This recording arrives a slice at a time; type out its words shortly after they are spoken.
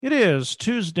It is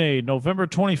Tuesday, November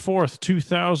 24th,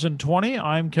 2020.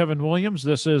 I'm Kevin Williams.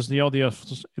 This is the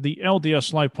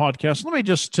LDS Live podcast. Let me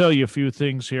just tell you a few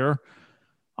things here.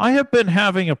 I have been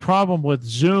having a problem with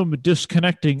Zoom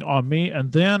disconnecting on me,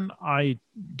 and then I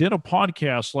did a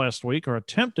podcast last week, or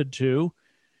attempted to,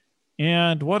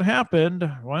 and what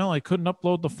happened? Well, I couldn't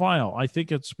upload the file. I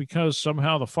think it's because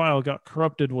somehow the file got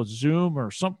corrupted with Zoom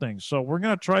or something. So we're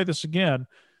going to try this again.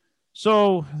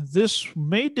 So this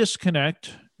may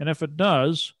disconnect, and if it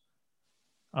does,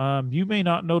 you may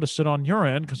not notice it on your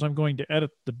end because I'm going to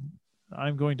edit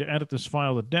this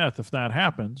file to death if that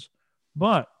happens.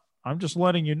 But I'm just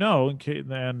letting you know in case,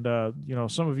 and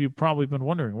some of you probably been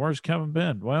wondering, where's Kevin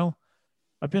been? Well,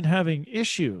 I've been having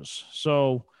issues.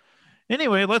 So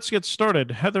anyway, let's get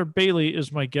started. Heather Bailey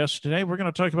is my guest today. We're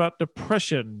going to talk about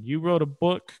depression. You wrote a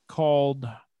book called,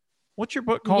 what's your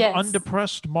book called? Yes.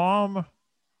 Undepressed Mom?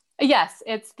 Yes,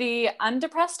 it's The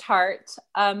Undepressed Heart,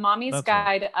 Mommy's That's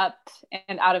right. Guide Up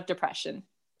and Out of Depression.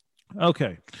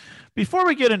 Okay. Before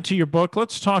we get into your book,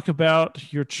 let's talk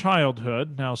about your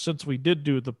childhood. Now, since we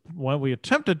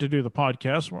attempted to do the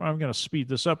podcast, I'm going to speed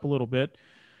this up a little bit.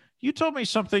 You told me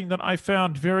something that I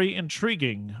found very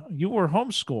intriguing. You were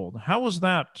homeschooled. How was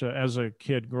that as a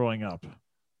kid growing up?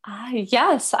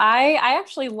 Yes, I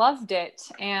actually loved it,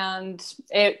 and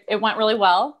it went really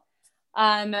well.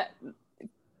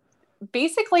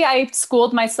 Basically, I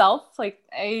schooled myself.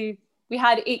 We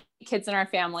had 8 kids in our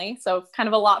family, so kind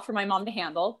of a lot for my mom to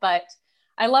handle, but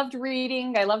I loved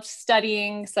reading. I loved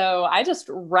studying. So I just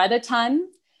read a ton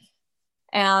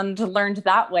and learned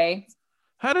that way.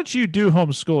 How did you do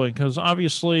homeschooling? Because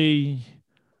obviously,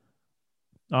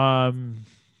 um,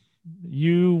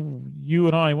 you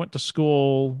and I went to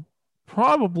school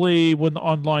probably when the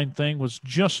online thing was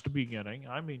just beginning.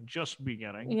 I mean, just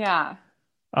beginning. Yeah.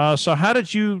 So how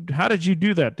did you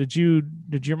do that? Did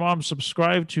your mom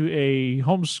subscribe to a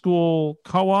homeschool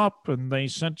co-op and they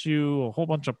sent you a whole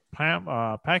bunch of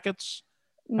packets?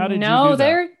 How did you No, do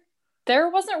that? there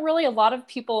wasn't really a lot of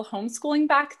people homeschooling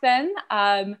back then.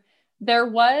 There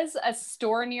was a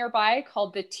store nearby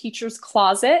called the Teacher's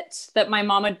Closet that my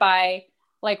mom would buy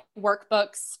like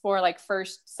workbooks for like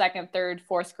first, second, third,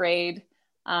 fourth grade,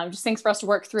 just things for us to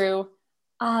work through.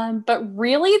 But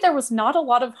really, there was not a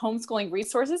lot of homeschooling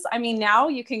resources. I mean, now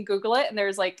you can Google it and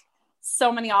there's like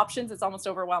so many options. It's almost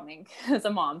overwhelming as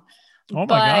a mom, Oh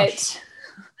my gosh.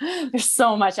 but there's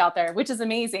so much out there, which is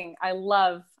amazing. I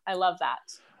love that.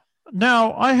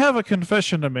 Now, I have a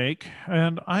confession to make,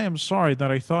 and I am sorry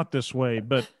that I thought this way,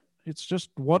 but it's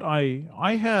just what I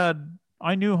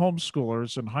knew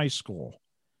homeschoolers in high school,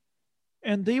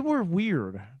 and they were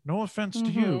weird. No offense to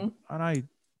you, Hmm. and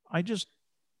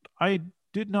I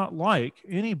did not like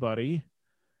anybody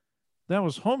that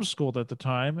was homeschooled at the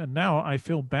time, and now I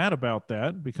feel bad about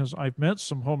that because I've met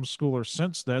some homeschoolers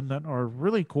since then that are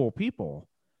really cool people,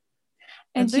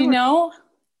 and And they were. Oh,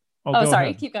 oh, go sorry,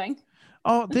 ahead. keep going.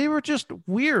 Oh, they were just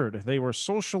weird. They were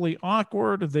socially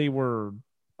awkward.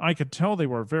 I could tell they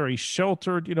were very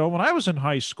sheltered. When I was in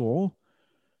high school,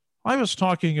 I was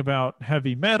talking about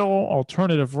heavy metal,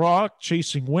 alternative rock,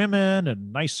 chasing women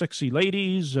and nice, sexy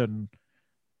ladies. And,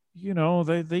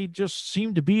 they just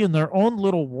seemed to be in their own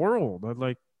little world. I'm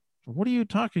like, what are you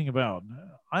talking about?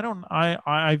 I don't,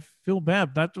 I feel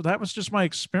bad. That was just my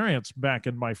experience back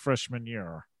in my freshman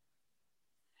year.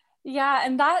 Yeah,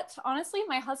 and that honestly,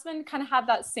 my husband kind of had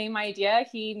that same idea.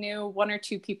 He knew one or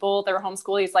two people that were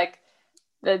homeschooled. He's like,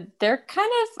 they're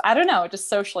kind of, I don't know, just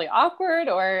socially awkward.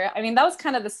 Or, I mean, that was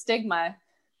kind of the stigma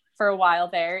for a while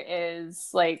there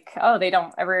is like, oh, they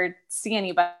don't ever see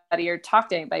anybody or talk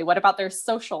to anybody. What about their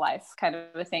social life kind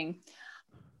of a thing?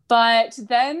 But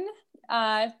then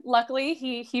luckily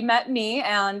he met me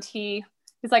and he's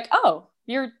like, oh,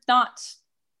 you're not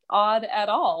odd at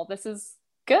all. This is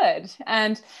good.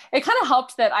 And it kind of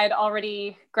helped that I had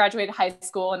already graduated high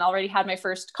school and already had my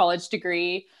first college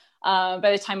degree by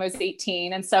the time I was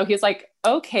 18. And so he was like,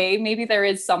 okay, maybe there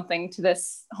is something to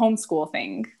this homeschool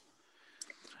thing.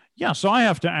 Yeah, so I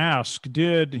have to ask,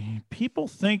 did people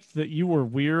think that you were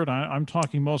weird? I'm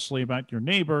talking mostly about your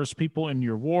neighbors, people in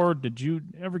your ward. Did you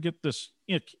ever get this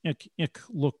ick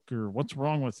look, or what's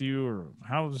wrong with you, or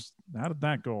how did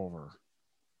that go over?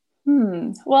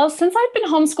 Well, since I've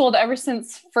been homeschooled ever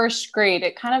since first grade,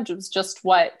 it kind of was just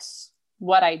what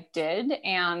I did.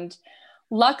 And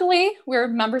luckily, we're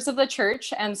members of the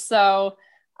church, and so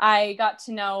I got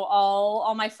to know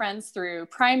all my friends through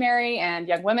primary and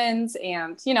young women's,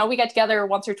 and we get together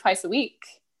once or twice a week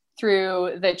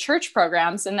through the church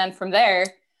programs, and then from there,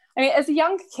 I mean, as a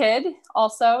young kid,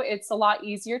 also it's a lot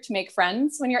easier to make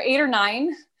friends when you're 8 or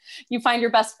 9. You find your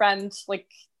best friend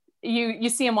like you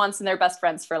see them once and they're best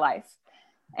friends for life.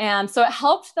 And so it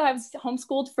helped that I was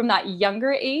homeschooled from that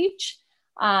younger age.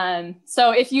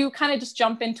 So if you kind of just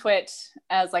jump into it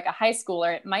as like a high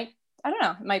schooler, it might, I don't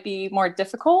know, it might be more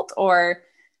difficult or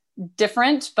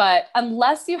different, but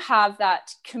unless you have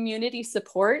that community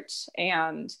support,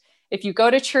 and if you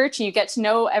go to church and you get to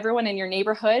know everyone in your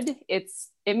neighborhood, it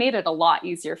made it a lot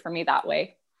easier for me that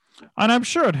way. And I'm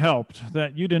sure it helped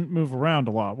that you didn't move around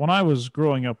a lot. When I was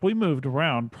growing up, we moved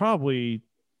around probably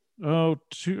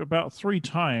about 3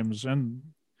 times, and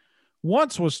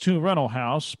once was to a rental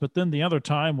house, but then the other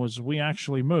time was we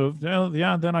actually moved.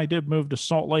 Yeah, then I did move to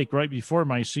Salt Lake right before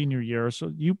my senior year.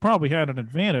 So you probably had an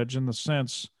advantage in the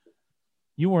sense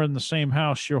you were in the same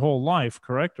house your whole life,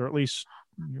 correct? Or at least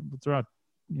throughout,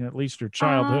 at least your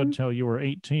childhood until you were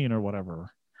 18 or whatever.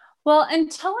 Well,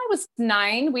 until I was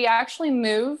 9, we actually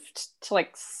moved to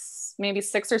like maybe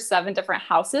 6 or 7 different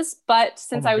houses. But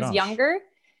since I was younger,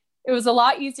 it was a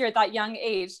lot easier at that young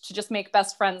age to just make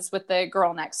best friends with the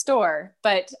girl next door.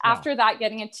 But after that,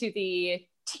 getting into the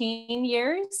teen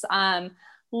years,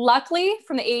 luckily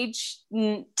from the age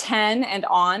 10 and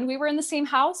on, we were in the same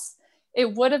house.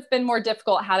 It would have been more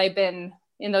difficult had I been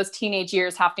in those teenage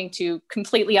years having to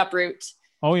completely uproot,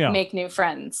 make new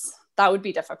friends. That would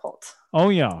be difficult. Oh,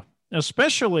 yeah.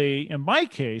 Especially in my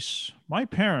case, my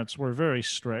parents were very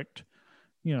strict.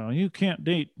 You can't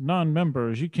date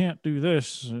non-members. You can't do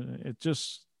this. It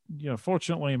just,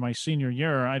 fortunately, my senior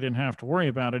year, I didn't have to worry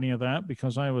about any of that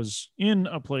because I was in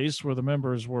a place where the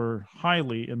members were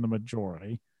highly in the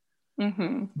majority.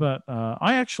 Mm-hmm. But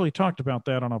I actually talked about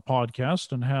that on a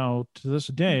podcast and how to this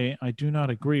day, I do not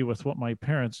agree with what my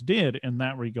parents did in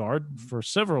that regard for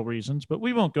several reasons, but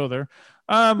we won't go there.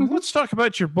 Let's talk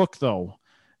about your book, though.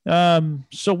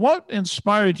 So what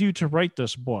inspired you to write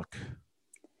this book?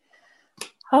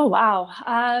 Oh, wow.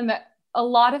 A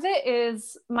lot of it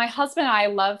is my husband and I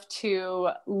love to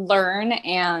learn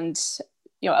and,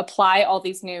 apply all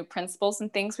these new principles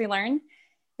and things we learn.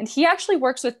 And he actually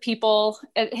works with people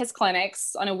at his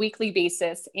clinics on a weekly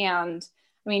basis. And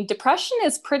depression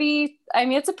is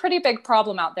it's a pretty big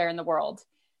problem out there in the world.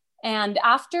 And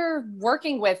after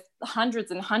working with hundreds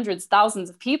and hundreds,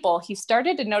 thousands of people, he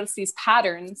started to notice these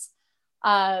patterns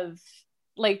of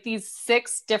like these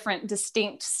 6 different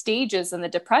distinct stages in the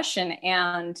depression.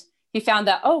 And he found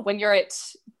that, when you're at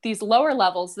these lower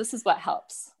levels, this is what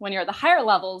helps. When you're at the higher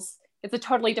levels, it's a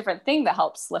totally different thing that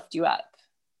helps lift you up.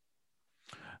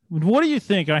 What do you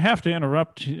think? I have to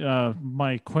interrupt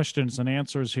my questions and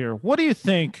answers here. What do you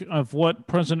think of what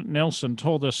President Nelson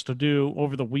told us to do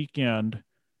over the weekend?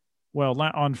 Well,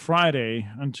 on Friday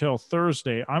until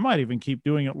Thursday. I might even keep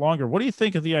doing it longer. What do you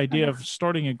think of the idea of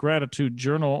starting a gratitude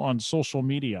journal on social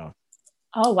media?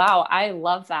 Oh, wow. I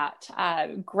love that.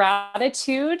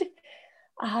 Gratitude.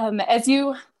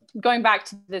 Going back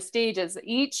to the stages,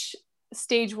 each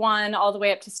stage 1 all the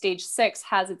way up to stage 6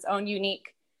 has its own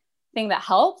unique thing that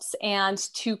helps. And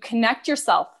to connect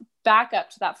yourself back up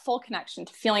to that full connection,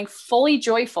 to feeling fully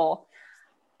joyful,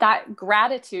 that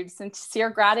gratitude, sincere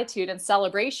gratitude and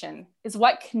celebration is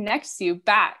what connects you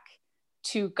back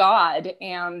to God.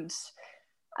 And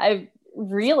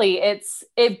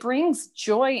it brings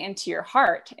joy into your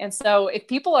heart. And so if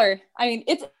people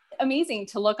it's amazing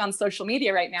to look on social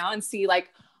media right now and see like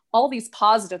all these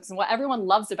positives and what everyone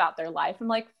loves about their life. I'm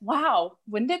like, wow,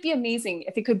 wouldn't it be amazing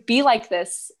if it could be like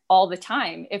this all the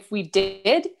time? If we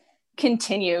did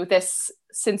continue this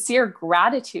sincere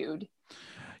gratitude.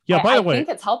 Yeah, by the way, I think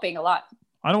it's helping a lot.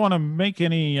 I don't want to make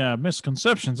any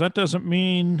misconceptions. That doesn't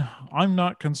mean I'm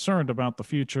not concerned about the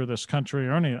future of this country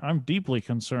or any. I'm deeply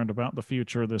concerned about the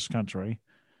future of this country.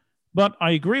 But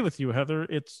I agree with you, Heather.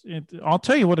 I'll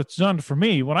tell you what it's done for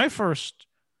me. When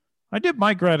I did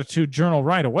my gratitude journal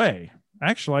right away.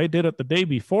 Actually, I did it the day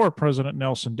before President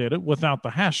Nelson did it without the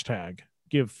hashtag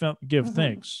give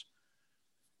thanks.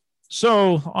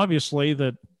 So obviously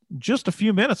that just a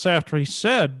few minutes after he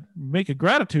said, make a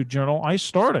gratitude journal, I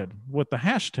started with the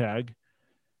hashtag.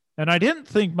 And I didn't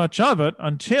think much of it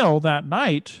until that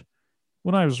night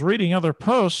when I was reading other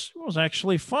posts. It was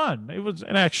actually fun.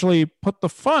 It actually put the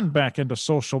fun back into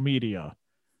social media.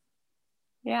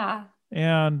 Yeah.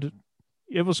 And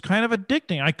it was kind of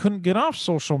addicting. I couldn't get off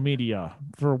social media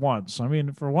for once.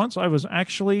 For once I was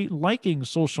actually liking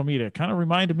social media. It kind of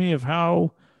reminded me of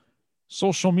how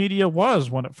social media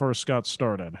was when it first got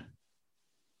started.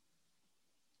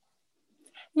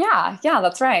 Yeah,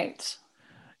 that's right.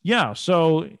 Yeah.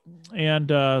 So, and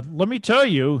let me tell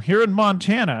you, here in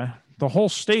Montana, the whole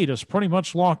state is pretty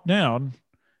much locked down.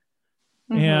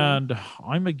 Mm-hmm. And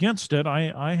I'm against it.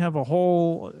 I have a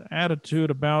whole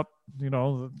attitude about,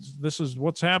 this is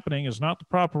what's happening is not the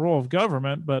proper role of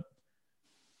government, but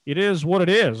it is what it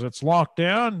is. It's locked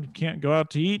down. Can't go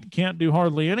out to eat. Can't do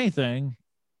hardly anything.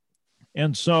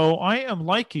 And so I am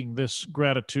liking this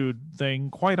gratitude thing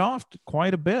quite often,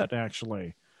 quite a bit,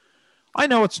 actually. I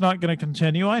know it's not going to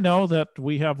continue. I know that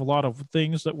we have a lot of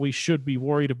things that we should be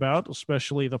worried about,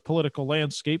 especially the political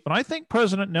landscape. But I think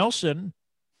President Nelson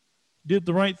did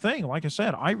the right thing. Like I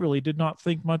said, I really did not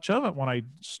think much of it when I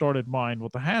started mine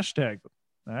with the hashtag.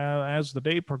 As the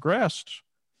day progressed,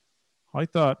 I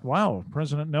thought, wow,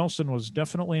 President Nelson was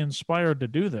definitely inspired to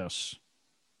do this.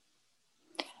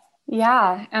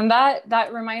 Yeah, and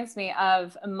that reminds me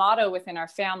of a motto within our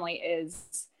family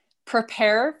is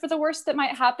prepare for the worst that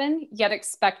might happen, yet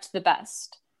expect the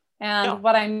best. And Yeah.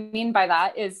 what I mean by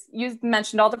that is you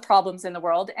mentioned all the problems in the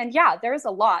world. And yeah, there's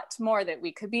a lot more that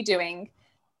we could be doing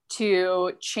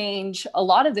to change a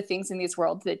lot of the things in this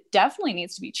world that definitely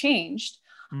needs to be changed.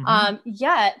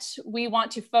 Yet we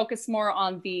want to focus more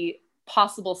on the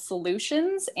possible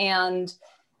solutions. And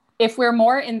if we're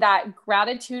more in that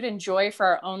gratitude and joy for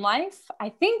our own life, I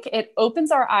think it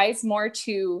opens our eyes more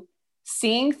to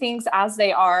seeing things as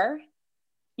they are,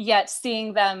 yet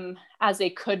seeing them as they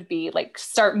could be, like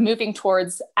start moving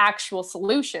towards actual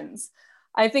solutions.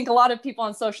 I think a lot of people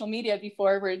on social media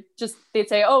before they'd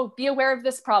say, oh, be aware of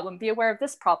this problem, be aware of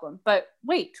this problem. But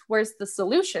wait, where's the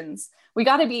solutions? We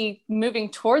got to be moving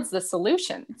towards the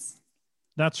solutions.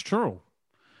 That's true.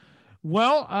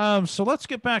 Well, so let's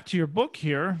get back to your book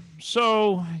here.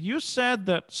 So you said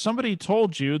that somebody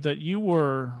told you that you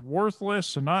were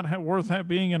worthless and not worth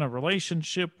being in a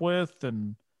relationship with.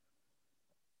 And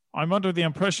I'm under the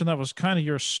impression that was kind of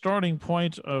your starting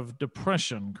point of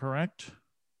depression, correct?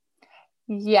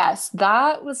 Yes,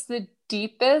 that was the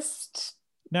deepest,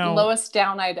 lowest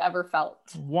down I'd ever felt.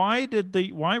 Why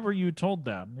were you told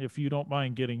that, if you don't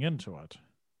mind getting into it?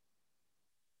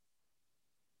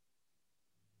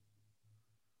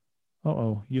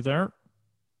 Uh-oh, you there?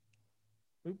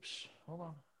 Oops, hold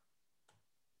on.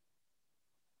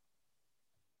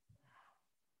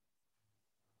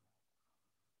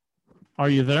 Are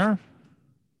you there?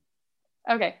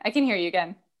 Okay, I can hear you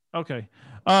again. Okay.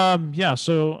 Why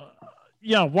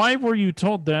were you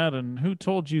told that, and who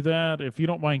told you that, if you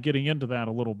don't mind getting into that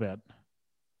a little bit?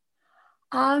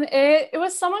 It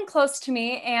was someone close to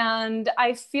me, and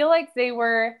I feel like they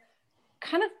were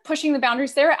kind of pushing the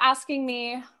boundaries. They were asking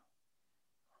me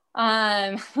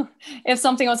if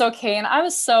something was okay, and I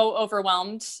was so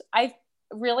overwhelmed. I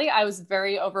was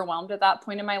very overwhelmed at that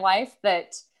point in my life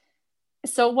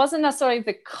so it wasn't necessarily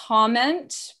the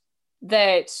comment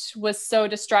that was so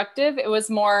destructive. It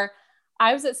was more,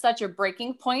 I was at such a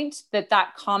breaking point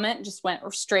that comment just went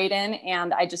straight in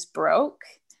and I just broke.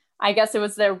 I guess it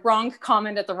was the wrong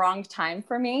comment at the wrong time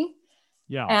for me.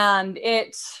 Yeah. And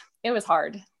it was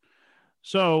hard.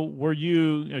 So were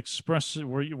you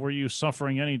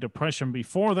suffering any depression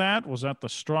before that? Was that the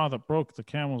straw that broke the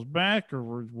camel's back,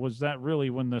 or was that really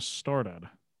when this started?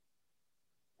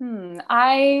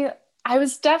 I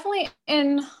was definitely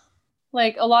in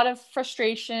like a lot of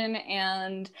frustration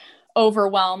and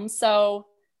overwhelm. So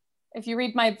if you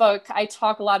read my book, I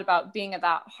talk a lot about being at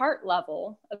that heart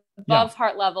level. Above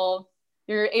heart level,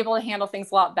 you're able to handle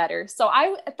things a lot better. So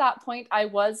at that point, I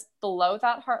was below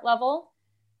that heart level.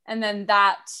 And then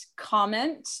that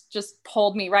comment just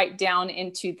pulled me right down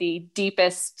into the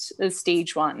deepest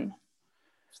stage 1.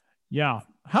 Yeah.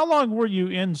 How long were you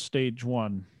in stage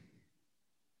 1?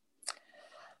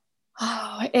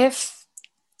 Oh,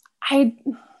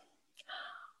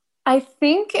 I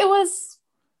think it was,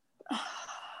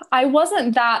 I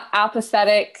wasn't that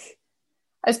apathetic.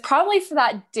 I was probably for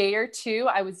that day or two,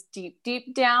 I was deep,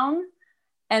 deep down.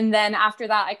 And then after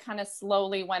that, I kind of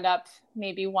slowly went up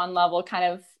maybe one level.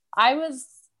 I was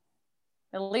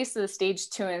at least at the stage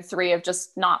 2 and 3 of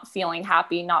just not feeling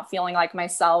happy, not feeling like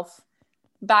myself,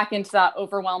 back into that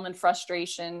overwhelm and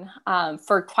frustration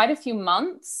for quite a few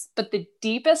months. But the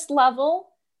deepest level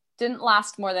didn't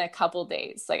last more than a couple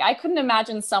days. Like I couldn't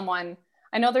imagine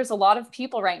I know there's a lot of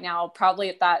people right now, probably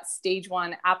at that stage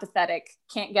 1, apathetic,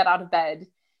 can't get out of bed.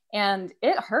 And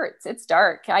it hurts. It's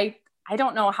dark. I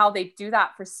don't know how they do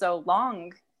that for so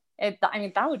long.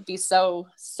 That would be so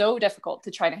difficult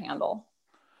to try to handle.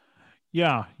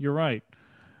 Yeah, you're right.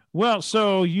 Well,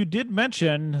 so you did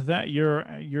mention that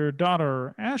your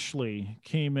daughter Ashley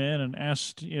came in and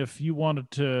asked if you wanted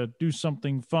to do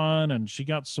something fun, and she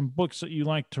got some books that you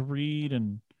like to read,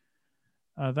 and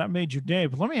that made your day.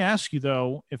 But let me ask you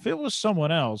though, if it was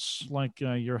someone else, like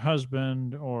your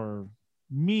husband or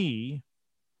me,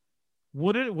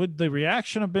 would the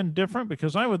reaction have been different?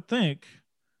 Because I would think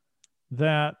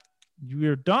that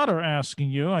your daughter asking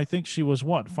you, I think she was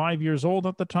what, 5 years old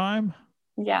at the time?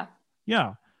 Yeah.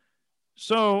 Yeah.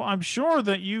 So I'm sure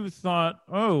that you thought,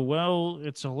 oh, well,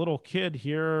 it's a little kid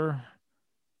here.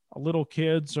 Little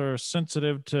kids are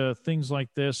sensitive to things like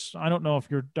this. I don't know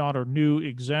if your daughter knew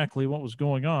exactly what was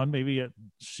going on.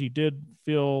 She did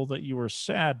feel that you were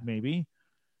sad, maybe.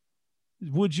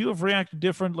 Would you have reacted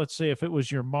different, let's say, if it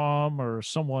was your mom or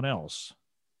someone else?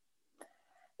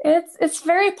 It's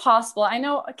very possible. I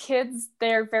know kids,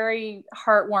 they're very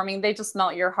heartwarming. They just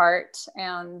melt your heart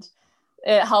and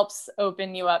it helps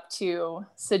open you up to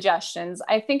suggestions.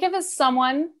 I think if it's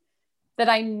someone that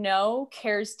I know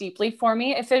cares deeply for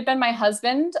me, if it had been my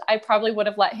husband, I probably would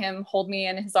have let him hold me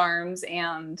in his arms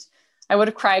and I would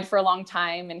have cried for a long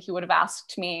time and he would have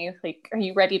asked me, like, are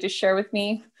you ready to share with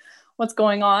me what's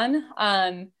going on?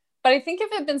 But I think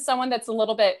if it had been someone that's a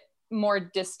little bit more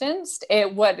distanced,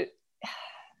 it would,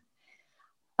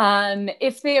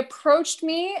 if they approached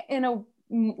me in a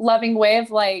loving way of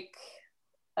like,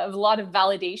 a lot of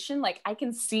validation, like I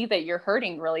can see that you're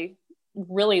hurting really,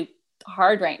 really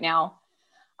hard right now.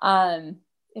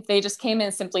 If they just came in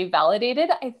and simply validated,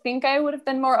 I think I would have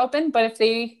been more open. But if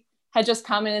they had just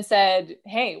come in and said,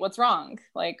 hey, what's wrong?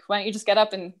 Like, why don't you just get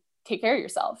up and take care of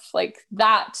yourself? Like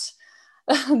that,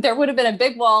 there would have been a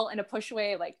big wall and a push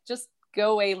away, like, just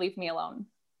go away, leave me alone.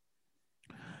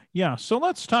 Yeah, so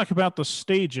let's talk about the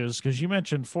stages because you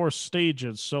mentioned 4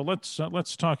 stages. So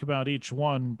let's talk about each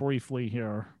one briefly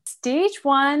here. Stage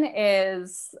one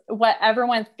is what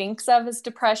everyone thinks of as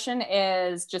depression,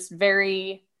 is just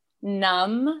very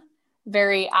numb,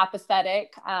 very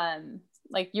apathetic.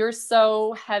 Like you're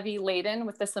so heavy laden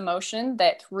with this emotion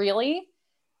that really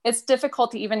it's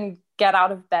difficult to even get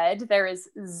out of bed. There is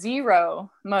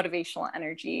zero motivational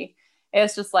energy.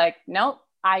 It's just like, nope,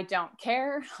 I don't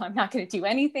care. I'm not going to do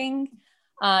anything.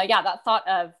 Yeah, that thought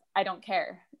of I don't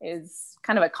care is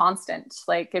kind of a constant.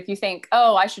 Like if you think,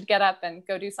 oh, I should get up and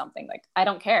go do something, like I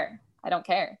don't care. I don't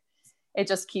care. It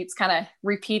just keeps kind of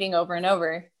repeating over and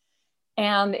over.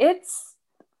 And it's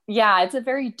a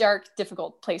very dark,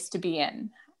 difficult place to be in.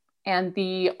 And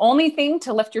the only thing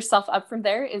to lift yourself up from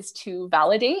there is to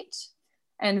validate.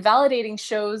 And validating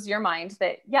shows your mind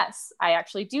that, yes, I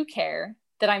actually do care,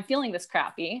 that I'm feeling this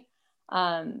crappy.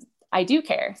 I do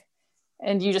care.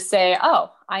 And you just say,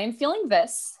 oh, I am feeling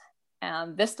this,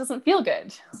 and this doesn't feel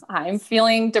good. I'm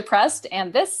feeling depressed,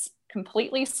 and this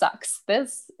completely sucks.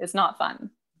 This is not fun.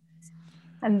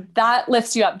 And that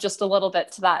lifts you up just a little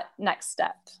bit to that next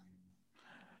step.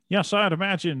 Yes, I'd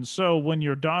imagine. So when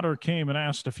your daughter came and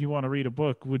asked if you want to read a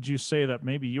book, would you say that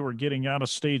maybe you were getting out of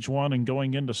stage 1 and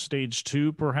going into stage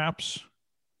 2, perhaps?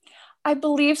 I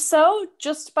believe so,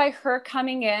 just by her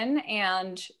coming in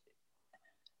and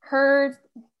her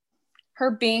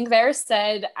being there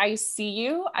said, I see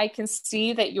you. I can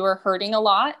see that you're hurting a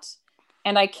lot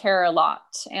and I care a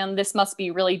lot. And this must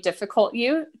be really difficult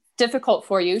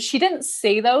for you. She didn't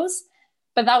say those,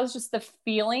 but that was just the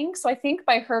feeling. So I think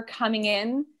by her coming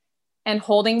in and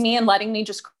holding me and letting me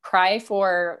just cry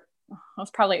for, it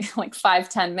was probably like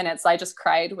 5-10 minutes. I just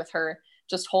cried with her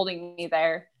just holding me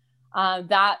there.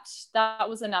 That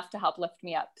was enough to help lift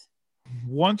me up.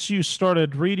 Once you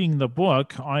started reading the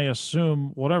book, I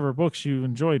assume whatever books you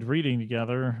enjoyed reading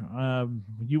together,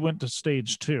 you went to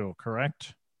stage 2,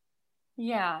 correct?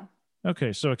 Yeah.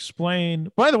 Okay, so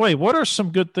explain. By the way, what are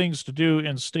some good things to do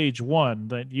in stage 1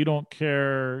 that you don't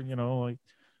care, like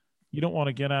you don't want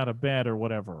to get out of bed or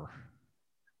whatever?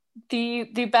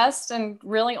 The best and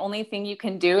really only thing you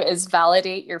can do is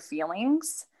validate your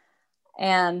feelings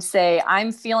and say,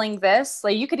 I'm feeling this.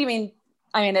 Like you could even,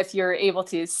 if you're able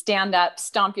to stand up,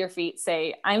 stomp your feet,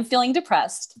 say, I'm feeling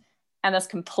depressed and this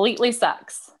completely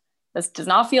sucks. This does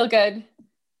not feel good.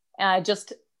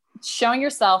 Just showing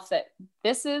yourself that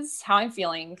this is how I'm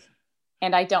feeling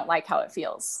and I don't like how it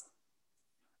feels.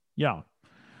 Yeah.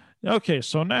 Okay,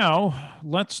 so now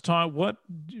let's talk,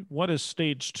 what is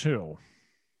stage 2?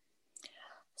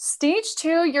 Stage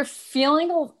 2, you're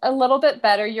feeling a little bit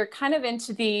better. You're kind of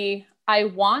into the I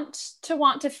want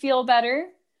to feel better.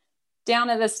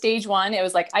 Down at the stage 1, it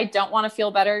was like, I don't want to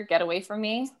feel better, get away from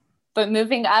me. But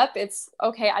moving up, it's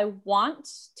okay, I want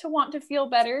to feel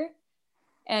better.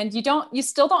 And you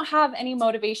still don't have any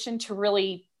motivation to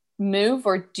really move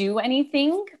or do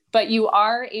anything, but you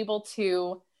are able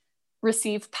to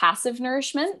receive passive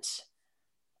nourishment.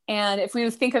 And if we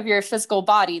think of your physical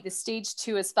body, the stage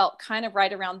 2 is felt kind of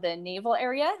right around the navel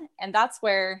area. And that's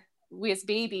where we as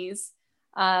babies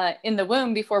in the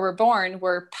womb before we're born,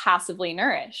 we're passively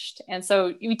nourished. And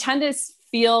so you tend to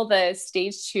feel the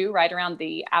stage 2 right around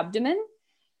the abdomen.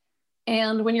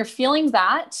 And when you're feeling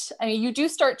that, you do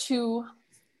start to,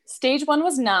 stage 1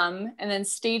 was numb. And then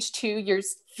stage 2, you're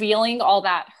feeling all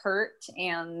that hurt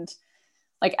and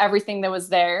like everything that was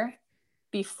there.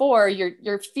 before,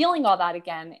 you're feeling all that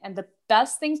again. And the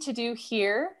best thing to do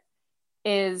here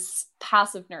is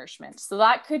passive nourishment. So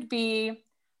that could be,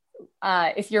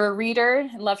 if you're a reader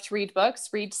and love to read books,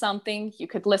 read something. You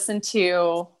could listen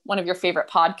to one of your favorite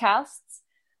podcasts.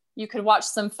 You could watch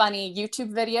some funny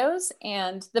YouTube videos.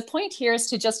 And the point here is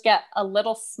to just get a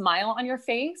little smile on your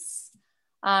face.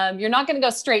 You're not going to go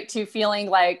straight to feeling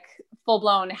like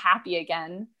full-blown happy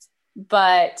again,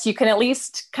 but you can at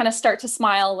least kind of start to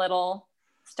smile a little,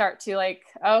 start to like,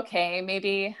 okay,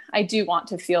 maybe I do want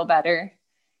to feel better.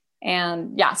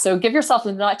 And yeah, so give yourself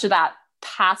as much of that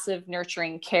passive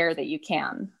nurturing care that you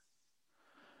can.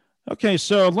 Okay,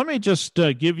 so let me just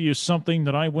give you something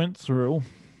that I went through.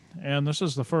 And this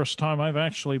is the first time I've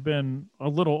actually been a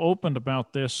little open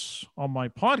about this on my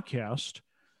podcast.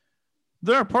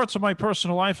 There are parts of my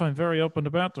personal life I'm very open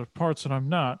about. There are parts that I'm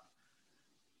not.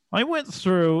 I went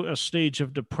through a stage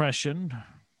of depression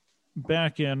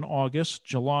back in August,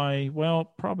 July. Well,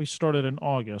 probably started in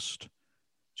August,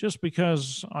 just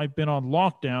because I've been on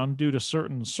lockdown due to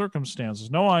certain circumstances.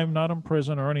 No, I'm not in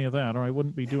prison or any of that, or I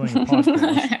wouldn't be doing a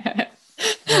podcast.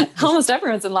 Almost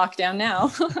everyone's in lockdown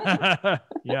now.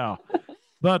 Yeah.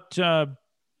 But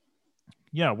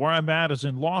yeah, where I'm at is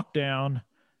in lockdown.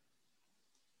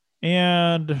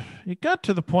 And it got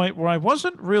to the point where I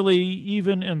wasn't really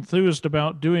even enthused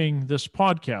about doing this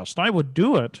podcast. I would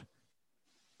do it,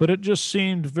 but it just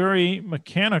seemed very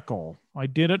mechanical. I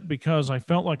did it because I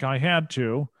felt like I had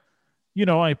to. You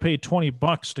know, I paid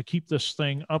 $20 to keep this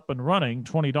thing up and running,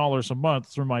 $20 a month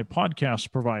through my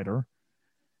podcast provider.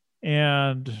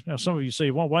 And now some of you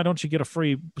say, well, why don't you get a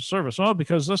free service? Oh,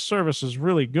 because this service is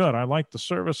really good. I like the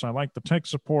service. I like the tech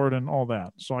support and all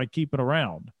that. So I keep it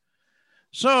around.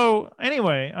 So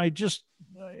anyway,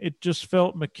 it just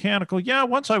felt mechanical. Yeah,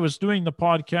 once I was doing the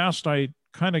podcast, I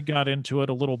kind of got into it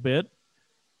a little bit.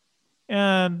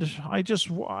 And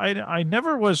I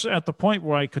never was at the point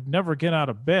where I could never get out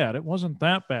of bed. It wasn't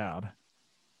that bad.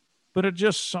 But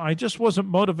I just wasn't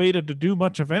motivated to do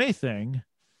much of anything.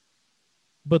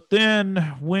 But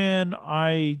then when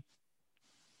my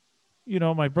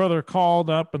brother called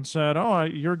up and said, oh,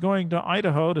 you're going to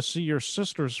Idaho to see your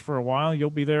sisters for a while. You'll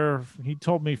be there. He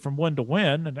told me from when to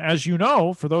when. And as you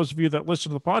know, for those of you that listen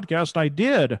to the podcast, I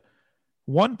did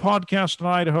one podcast in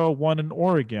Idaho, one in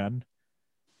Oregon.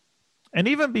 And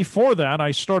even before that,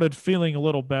 I started feeling a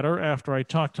little better after I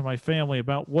talked to my family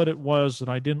about what it was that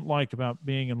I didn't like about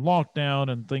being in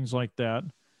lockdown and things like that.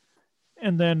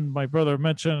 And then my brother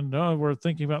mentioned, oh, we're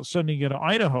thinking about sending you to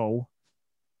Idaho.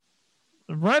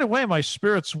 Right away, my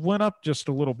spirits went up just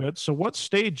a little bit. So what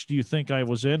stage do you think I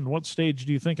was in? What stage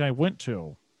do you think I went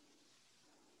to?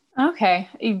 Okay.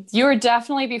 You were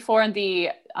definitely before in the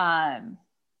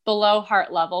below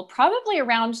heart level, probably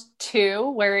around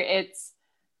 2, where it's,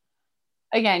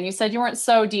 again, you said you weren't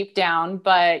so deep down,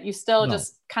 but you still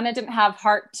just kind of didn't have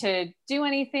heart to do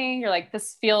anything. You're like,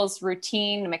 this feels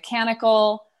routine,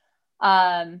 mechanical.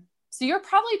 So you're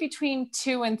probably between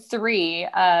 2 and 3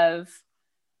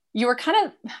 you were kind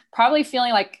of probably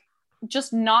feeling like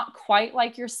just not quite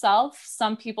like yourself.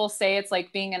 Some people say it's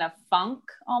like being in a funk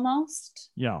almost.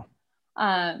 Yeah.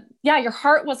 Yeah, your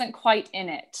heart wasn't quite in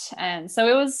it. And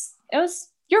so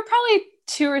you're probably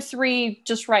 2 or 3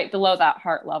 just right below that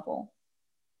heart level.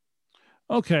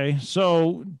 Okay,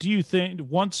 so do you think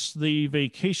once the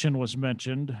vacation was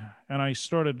mentioned and I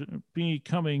started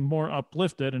becoming more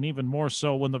uplifted, and even more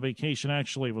so when the vacation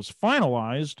actually was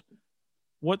finalized,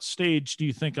 what stage do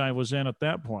you think I was in at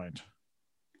that point?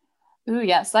 Ooh,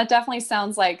 yes, that definitely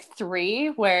sounds like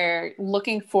 3, where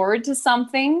looking forward to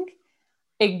something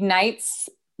ignites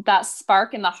that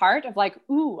spark in the heart of like,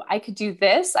 ooh, I could do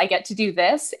this. I get to do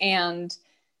this. And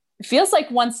it feels like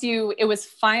once it was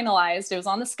finalized, it was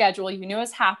on the schedule, you knew it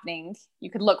was happening, you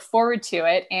could look forward to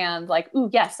it and like, ooh,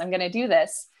 yes, I'm going to do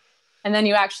this. And then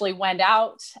you actually went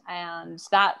out, and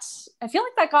that, I feel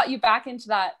like that got you back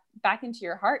into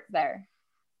your heart there.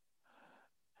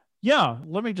 Yeah.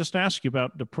 Let me just ask you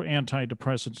about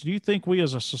antidepressants. Do you think we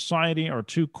as a society are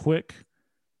too quick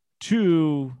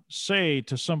to say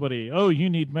to somebody, oh, you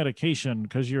need medication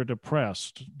because you're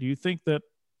depressed? Do you think that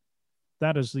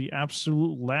is the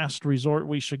absolute last resort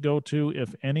we should go to,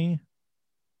 if any?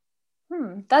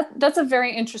 That's a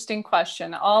very interesting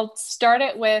question. I'll start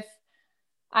it with,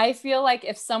 I feel like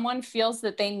if someone feels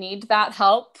that they need that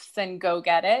help, then go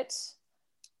get it.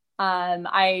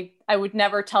 I would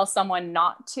never tell someone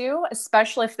not to,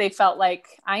 especially if they felt like,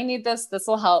 I need this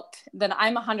will help. Then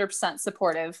I'm 100%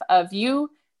 supportive of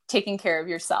you taking care of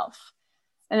yourself.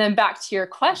 And then back to your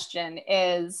question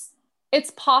is,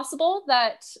 it's possible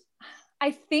that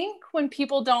I think when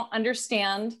people don't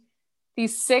understand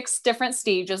these 6 different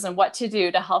stages and what to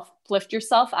do to help lift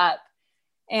yourself up.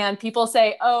 And people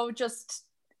say, oh, just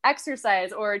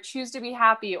exercise or choose to be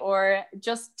happy or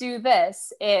just do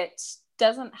this. It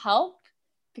doesn't help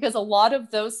because a lot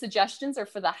of those suggestions are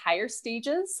for the higher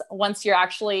stages. Once you're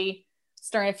actually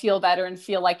starting to feel better and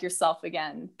feel like yourself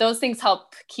again, those things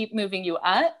help keep moving you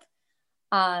up.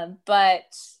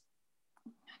 But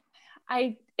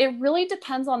it really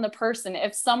depends on the person.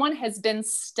 If someone has been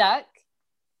stuck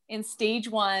in stage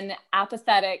 1,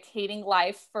 apathetic, hating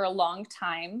life for a long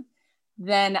time,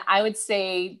 then I would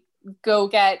say go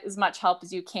get as much help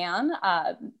as you can.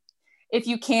 If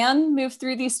you can move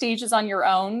through these stages on your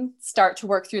own, start to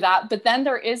work through that. But then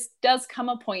does come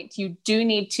a point you do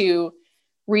need to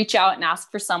reach out and ask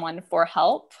for someone for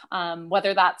help,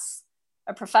 whether that's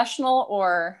a professional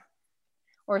or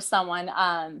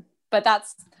someone. But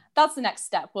that's the next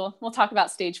step. We'll talk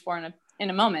about stage 4 in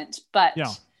a moment. But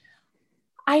yeah.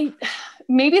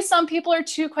 Maybe some people are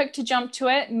too quick to jump to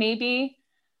it. Maybe.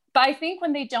 But I think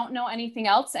when they don't know anything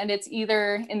else and it's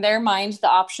either in their mind, the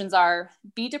options are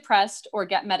be depressed or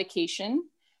get medication,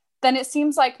 then it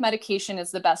seems like medication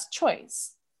is the best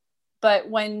choice. But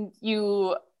when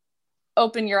you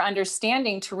open your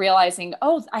understanding to realizing,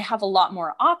 oh, I have a lot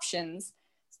more options.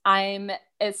 I'm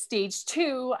at stage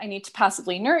 2. I need to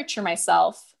passively nurture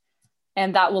myself.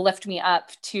 And that will lift me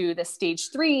up to the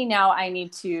stage 3. Now I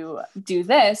need to do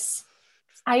this.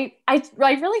 I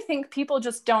really think people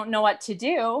just don't know what to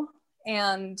do.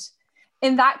 And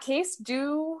in that case,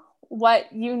 do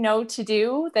what you know to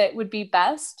do that would be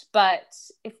best. But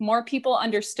if more people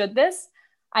understood this,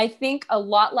 I think a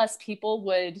lot less people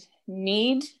would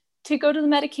need to go to the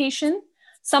medication.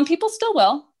 Some people still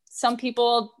will. Some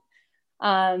people,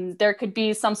 there could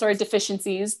be some sort of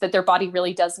deficiencies that their body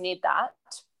really does need that.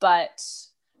 But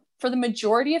for the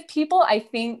majority of people, I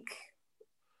think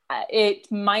it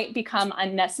might become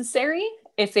unnecessary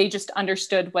if they just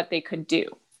understood what they could do.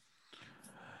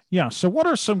 Yeah. So what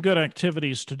are some good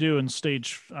activities to do in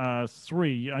stage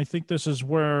 3? I think this is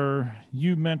where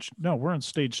you mentioned, no, we're in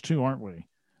stage 2, aren't we?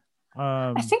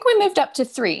 I think we moved up to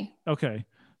 3. Okay.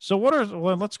 So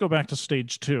let's go back to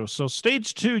stage 2. So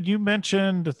stage 2, you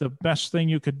mentioned the best thing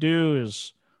you could do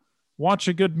is watch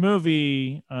a good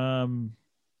movie,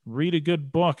 read a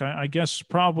good book. I guess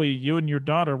probably you and your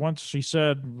daughter, once she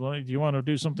said, well, do you want to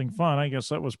do something fun? I guess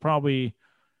that was probably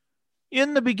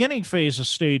in the beginning phase of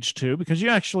stage 2, because you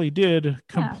actually did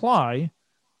comply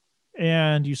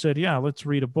and you said, yeah, let's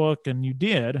read a book. And you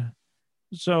did.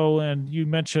 So, and you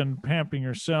mentioned pampering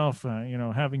yourself,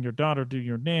 having your daughter do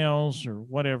your nails or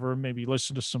whatever, maybe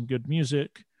listen to some good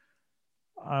music.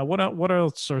 What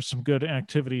else are some good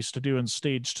activities to do in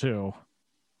stage 2?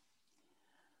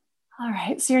 All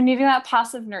right. So you're needing that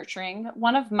passive nurturing.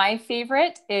 One of my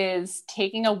favorite is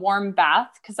taking a warm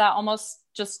bath, because that almost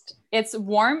it's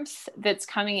warmth that's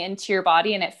coming into your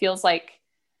body. And it feels like,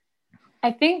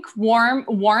 I think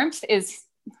warmth is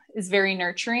very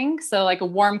nurturing. So like a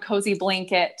warm, cozy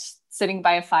blanket sitting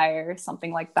by a fire,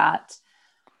 something like that.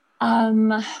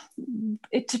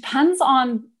 It depends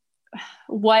on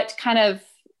what kind of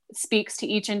speaks to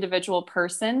each individual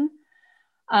person.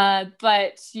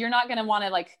 But you're not going to want to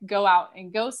like go out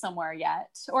and go somewhere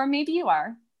yet, or maybe you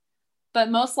are, but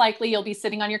most likely you'll be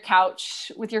sitting on your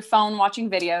couch with your phone, watching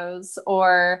videos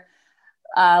or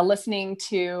listening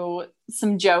to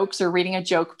some jokes or reading a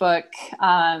joke book.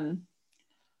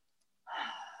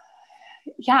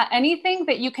 Anything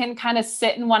that you can kind of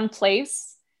sit in one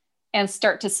place and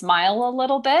start to smile a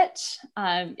little bit.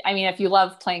 If you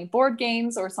love playing board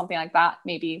games or something like that,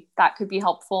 maybe that could be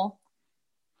helpful.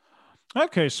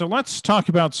 Okay, so let's talk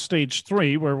about stage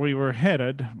 3, where we were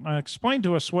headed. Explain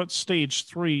to us what stage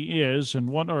 3 is and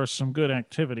what are some good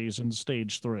activities in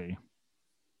stage 3.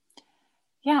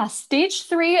 Yeah, stage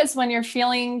 3 is when you're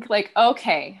feeling like,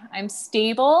 okay, I'm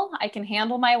stable. I can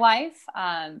handle my life.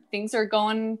 Things are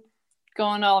going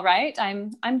all right.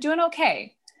 I'm doing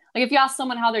okay. Like if you ask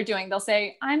someone how they're doing, they'll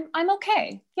say, I'm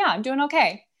okay. Yeah, I'm doing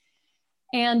okay.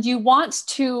 And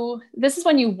this is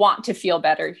when you want to feel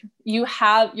better. You're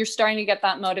starting to get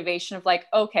that motivation of like,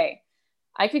 okay,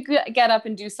 I could get up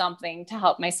and do something to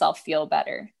help myself feel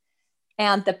better.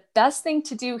 And the best thing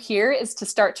to do here is to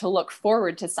start to look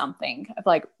forward to something of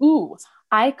like, ooh,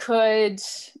 I could,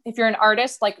 if you're an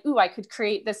artist, like, ooh, I could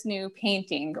create this new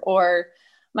painting. Or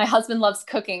my husband loves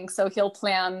cooking, so he'll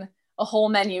plan a whole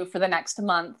menu for the next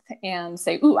month and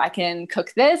say, ooh, I can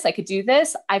cook this. I could do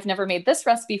this. I've never made this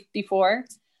recipe before.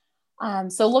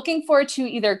 So looking forward to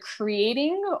either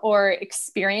creating or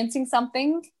experiencing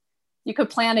something. You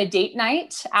could plan a date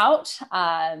night out.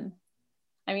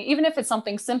 Even if it's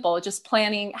something simple, just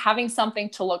having something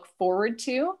to look forward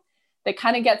to that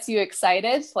kind of gets you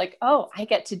excited, like, oh, I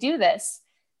get to do this.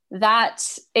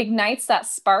 That ignites that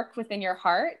spark within your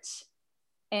heart.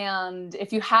 And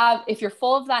if you're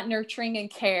full of that nurturing and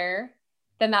care,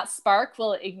 then that spark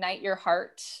will ignite your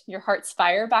heart's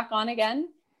fire back on again.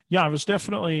 Yeah, I was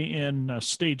definitely in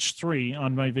stage 3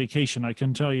 on my vacation. I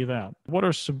can tell you that. What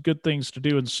are some good things to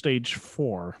do in stage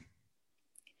 4?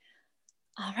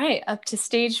 All right, up to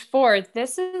stage 4.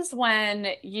 This is when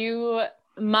you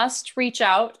must reach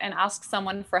out and ask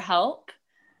someone for help.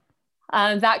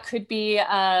 That could be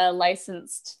a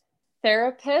licensed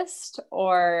therapist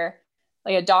or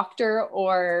like a doctor,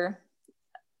 or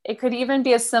it could even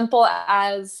be as simple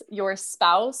as your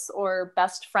spouse or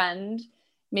best friend,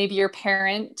 maybe your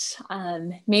parent,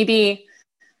 maybe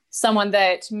someone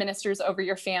that ministers over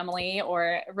your family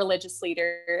or a religious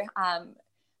leader.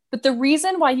 But the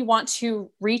reason why you want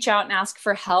to reach out and ask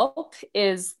for help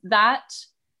is that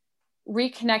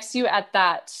reconnects you at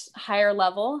that higher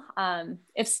level.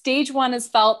 If stage 1 is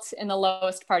felt in the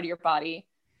lowest part of your body,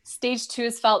 stage 2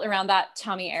 is felt around that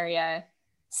tummy area,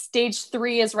 stage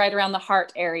 3 is right around the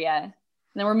heart area. And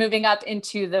then we're moving up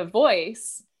into the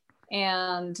voice,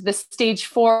 and the stage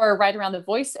 4 right around the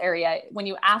voice area. When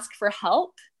you ask for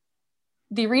help,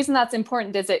 the reason that's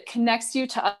important is it connects you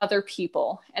to other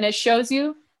people, and it shows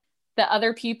you that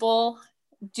other people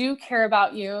do care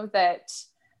about you, that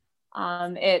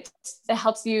it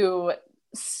helps you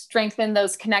strengthen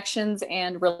those connections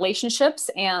and relationships,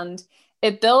 and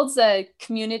it builds a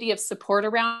community of support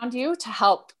around you to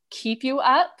help keep you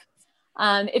up.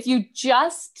 If you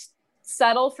just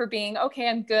settle for being, okay,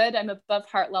 I'm good, I'm above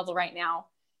heart level right now,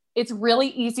 it's really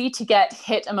easy to get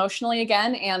hit emotionally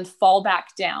again and fall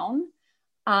back down.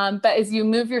 But as you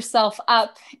move yourself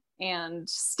up and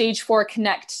stage 4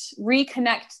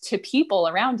 reconnect to people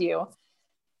around you,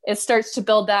 it starts to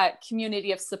build that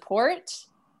community of support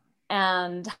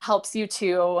and helps you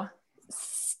to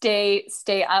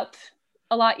stay up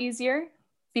a lot easier,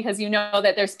 because you know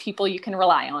that there's people you can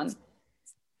rely on.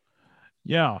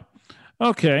 Yeah.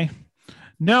 Okay.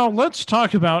 Now let's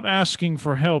talk about asking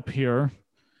for help here.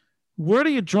 Where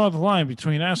do you draw the line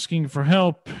between asking for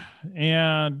help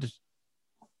and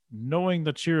knowing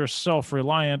that you're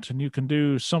self-reliant and you can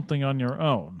do something on your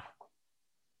own?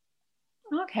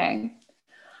 Okay.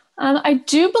 I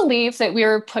do believe that we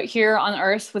were put here on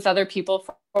earth with other people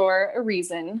for a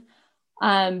reason.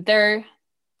 There's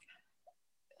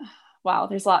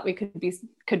a lot we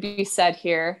could be said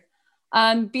here.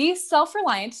 Be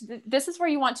self-reliant. This is where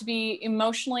you want to be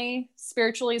emotionally,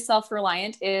 spiritually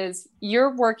self-reliant, is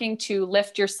you're working to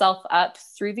lift yourself up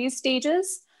through these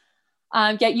stages.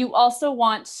 Yet you also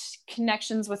want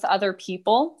connections with other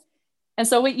people. And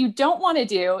so what you don't want to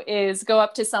do is go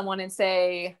up to someone and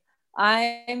say,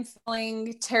 I'm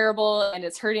feeling terrible and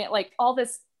it's hurting, like all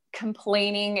this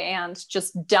complaining and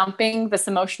just dumping this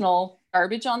emotional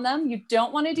garbage on them. You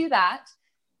don't want to do that.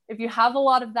 If you have a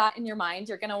lot of that in your mind,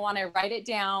 you're going to want to write it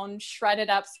down, shred it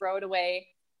up, throw it away,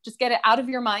 just get it out of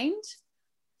your mind.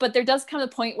 But there does come a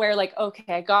point where, like,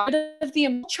 okay, I got rid of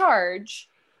the charge,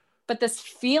 but this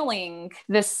feeling,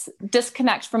 this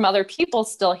disconnect from other people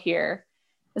still here.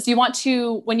 So you want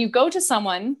to, when you go to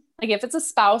someone, like if it's a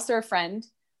spouse or a friend,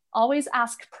 always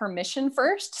ask permission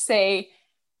first. Say,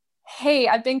 hey,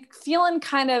 I've been feeling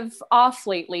kind of off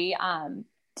lately.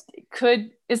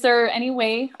 Is there any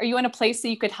way, are you in a place that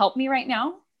you could help me right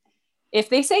now? If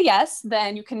they say yes,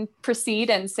 then you can proceed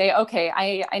and say, okay,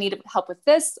 I need help with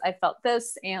this. I felt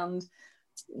this. And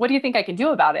what do you think I can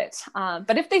do about it?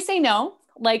 But if they say no,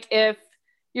 like if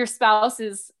your spouse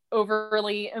is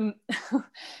overly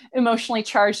emotionally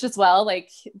charged as well, like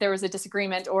there was a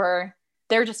disagreement or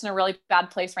they're just in a really bad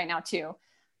place right now too,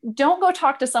 don't go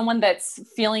talk to someone that's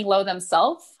feeling low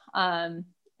themselves. And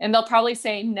they'll probably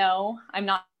say, no, I'm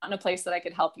not in a place that I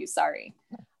could help you. Sorry.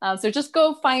 So just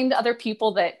go find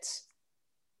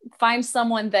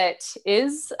someone that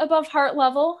is above heart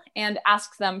level and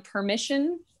ask them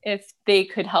permission if they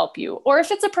could help you. Or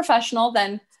if it's a professional,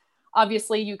 then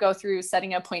obviously you go through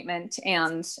setting an appointment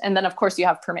and then of course you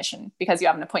have permission because you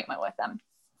have an appointment with them.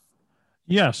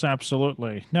 Yes,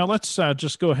 absolutely. Now let's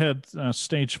just go ahead,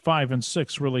 stage 5 and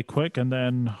 6 really quick, and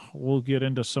then we'll get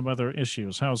into some other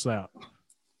issues. How's that?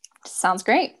 Sounds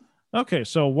great. Okay,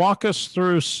 so walk us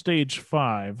through stage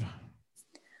 5.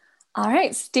 All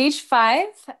right, stage 5,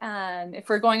 if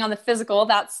we're going on the physical,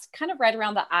 that's kind of right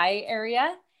around the eye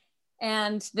area.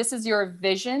 And this is your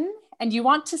vision. And you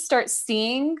want to start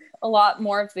seeing a lot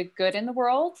more of the good in the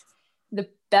world. The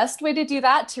best way to do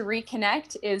that, to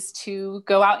reconnect, is to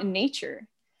go out in nature.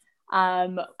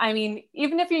 I mean,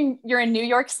 even if you're in New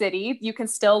York City, you can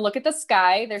still look at the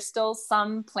sky. There's still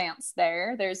some plants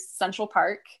there. There's Central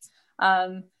Park.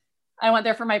 I went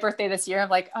there for my birthday this year. I'm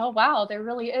like, oh, wow, there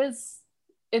really is.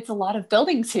 It's a lot of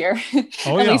buildings here,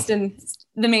 Oh, at yeah. least in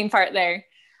the main part there.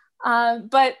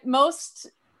 But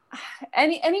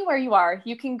anywhere you are,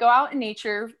 you can go out in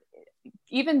nature,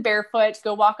 even barefoot,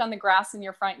 go walk on the grass in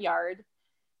your front yard.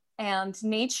 And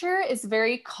nature is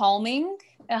very calming.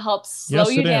 It helps slow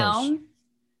Yes, you it is. down,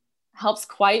 helps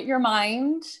quiet your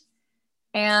mind.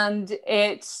 And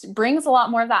it brings a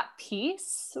lot more of that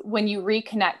peace when you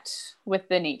reconnect with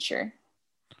the nature.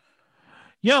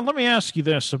 Yeah, let me ask you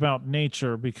this about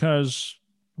nature, because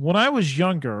when I was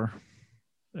younger,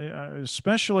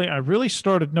 especially, I really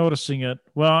started noticing it.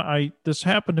 Well, this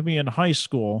happened to me in high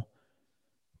school,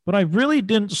 but I really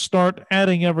didn't start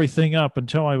adding everything up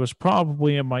until I was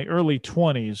probably in my early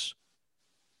 20s.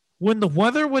 When the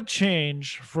weather would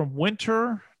change from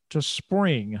winter to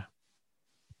spring,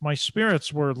 my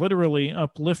spirits were literally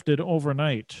uplifted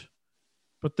overnight.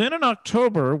 But then in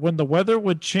October, when the weather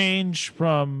would change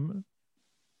from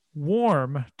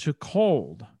warm to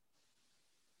cold,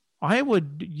 I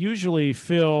would usually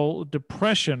feel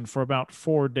depression for about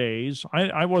 4 days.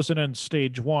 I wasn't in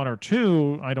stage 1 or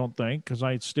 2, I don't think, because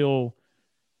I still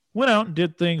went out and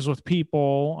did things with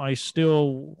people. I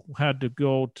still had to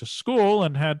go to school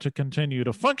and had to continue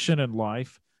to function in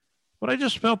life. But I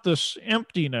just felt this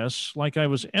emptiness, like I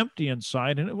was empty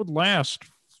inside, and it would last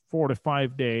 4 to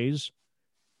 5 days.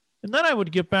 And then I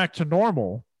would get back to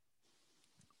normal.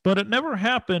 But it never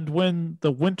happened when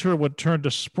the winter would turn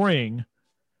to spring.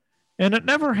 And it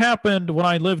never happened when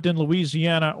I lived in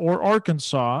Louisiana or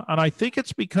Arkansas. And I think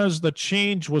it's because the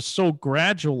change was so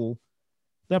gradual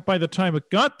that by the time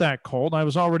it got that cold, I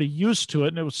was already used to it,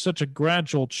 and it was such a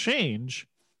gradual change.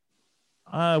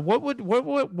 What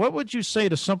would you say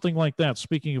to something like that?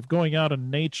 Speaking of going out in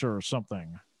nature or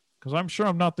something, because I'm sure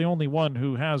I'm not the only one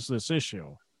who has this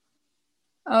issue.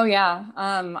 Oh, yeah.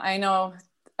 I know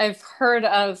I've heard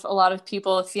of a lot of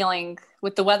people feeling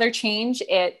with the weather change,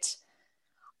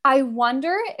 I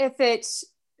wonder if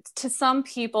to some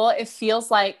people, it feels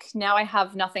like now I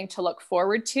have nothing to look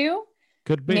forward to.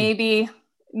 Could be.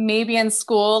 Maybe in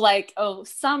school, like, oh,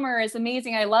 summer is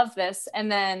amazing. I love this.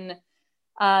 And then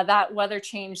that weather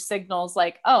change signals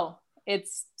like, oh,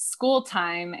 it's school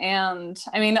time. And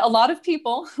I mean, a lot of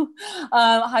people,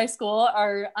 high school,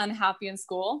 are unhappy in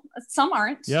school. Some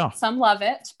aren't. Yeah. Some love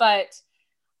it. But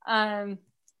I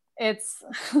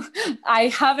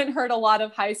haven't heard a lot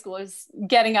of high schoolers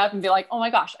getting up and be like, oh my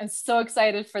gosh, I'm so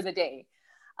excited for the day.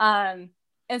 And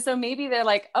so maybe they're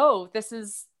like, oh,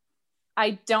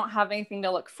 I don't have anything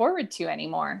to look forward to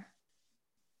anymore.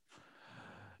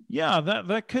 Yeah,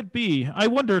 that could be. I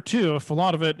wonder too if a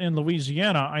lot of it in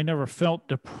Louisiana, I never felt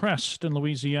depressed in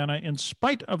Louisiana in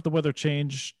spite of the weather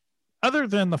change, other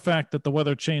than the fact that the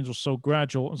weather change was so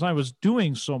gradual. As I was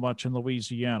doing so much in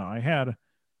Louisiana, I had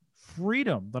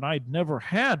freedom that I'd never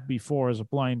had before as a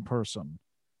blind person.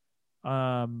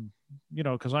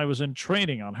 Because I was in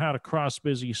training on how to cross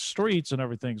busy streets and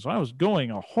everything. So I was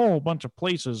going a whole bunch of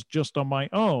places just on my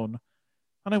own.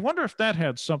 And I wonder if that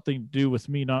had something to do with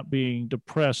me not being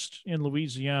depressed in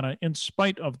Louisiana in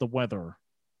spite of the weather.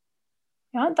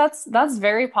 Yeah, that's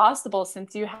very possible,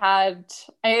 since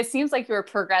it seems like you were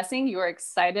progressing, you were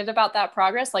excited about that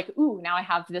progress. Like, ooh, now I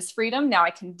have this freedom. Now I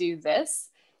can do this.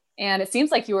 And it seems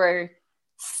like you were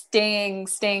staying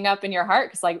up in your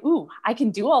heart, because like, ooh, I can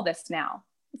do all this now.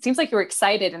 It seems like you were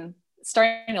excited and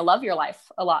starting to love your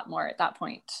life a lot more at that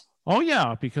point. Oh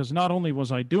yeah, because not only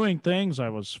was I doing things, I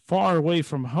was far away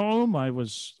from home. I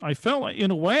felt like,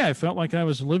 in a way, I felt like I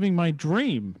was living my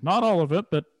dream. Not all of it,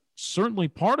 but certainly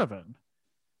part of it.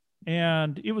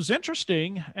 And it was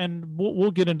interesting, and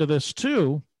we'll get into this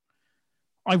too.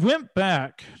 I went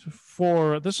back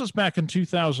this was back in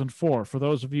 2004, for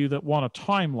those of you that want a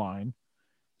timeline.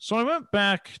 So I went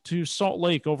back to Salt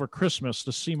Lake over Christmas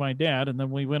to see my dad, and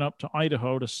then we went up to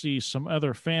Idaho to see some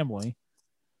other family.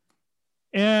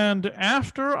 And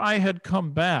after I had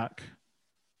come back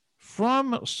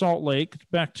from Salt Lake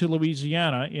back to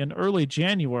Louisiana in early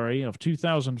January of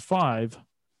 2005,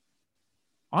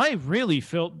 I really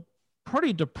felt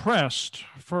pretty depressed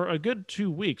for a good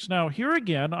 2 weeks. Now, here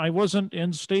again, I wasn't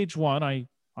in stage 1.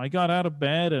 I got out of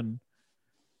bed and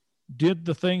did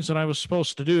the things that I was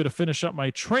supposed to do to finish up my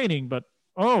training, but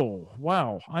oh,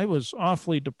 wow, I was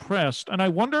awfully depressed. And I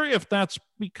wonder if that's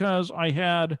because I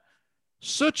had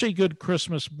such a good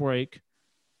Christmas break,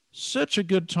 such a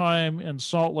good time in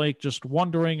Salt Lake, just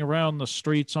wandering around the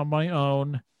streets on my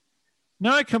own.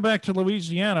 Now I come back to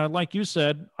Louisiana, like you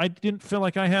said, I didn't feel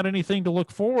like I had anything to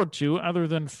look forward to other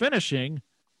than finishing.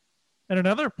 And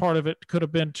another part of it could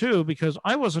have been too, because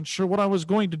I wasn't sure what I was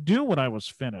going to do when I was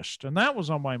finished. And that was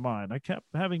on my mind. I kept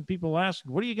having people ask,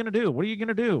 what are you going to do? What are you going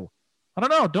to do? I don't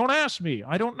know. Don't ask me.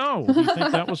 I don't know. Do you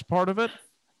think that was part of it?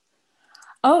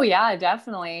 Oh yeah,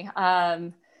 definitely.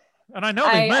 And I know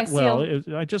they meant well.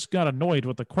 I just got annoyed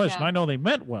with the question. Yeah. I know they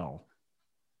meant well.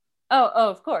 Oh,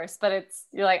 of course. But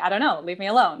you're like, I don't know, leave me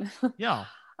alone. Yeah.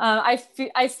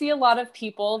 I see a lot of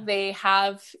people, they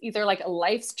have either like a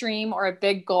life dream or a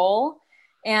big goal,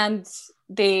 and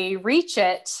they reach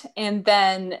it and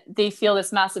then they feel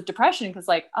this massive depression because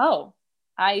like, oh,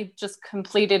 I just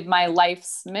completed my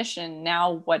life's mission.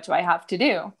 Now what do I have to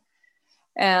do?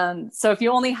 And so if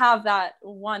you only have that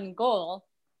one goal,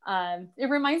 it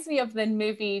reminds me of the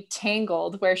movie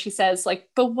Tangled, where she says like,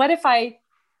 but what if I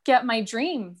get my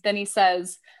dream? Then he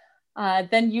says,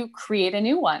 then you create a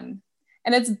new one.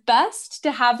 And it's best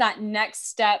to have that next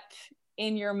step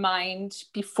in your mind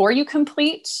before you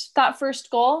complete that first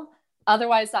goal.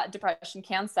 Otherwise, that depression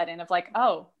can set in of like,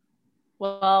 oh,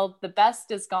 well, the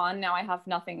best is gone. Now I have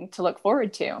nothing to look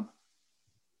forward to.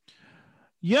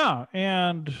 Yeah.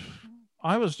 And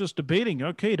I was just debating,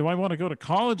 okay, do I want to go to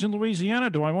college in Louisiana?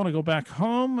 Do I want to go back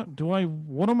home?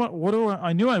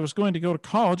 I knew I was going to go to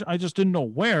college. I just didn't know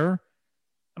where.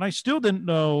 And I still didn't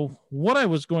know what I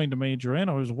was going to major in.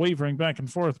 I was wavering back and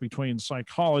forth between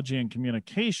psychology and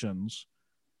communications.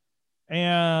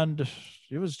 And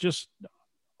it was just,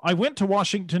 I went to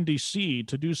Washington, D.C.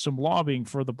 to do some lobbying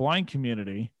for the blind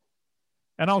community.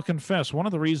 And I'll confess, one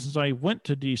of the reasons I went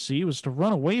to D.C. was to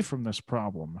run away from this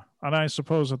problem. And I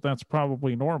suppose that that's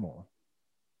probably normal.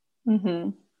 Mm-hmm.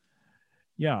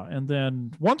 Yeah. And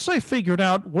then once I figured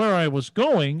out where I was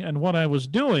going and what I was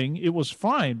doing, it was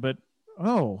fine. But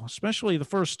especially the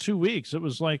first 2 weeks, it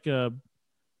was like a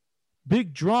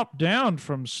big drop down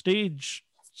from stage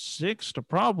 6 to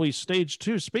probably stage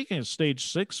 2. Speaking of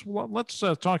stage 6, let's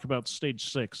talk about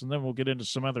stage 6, and then we'll get into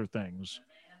some other things.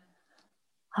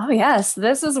 Oh, yes.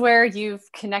 This is where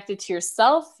you've connected to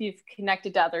yourself. You've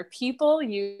connected to other people.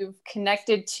 You've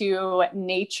connected to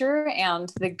nature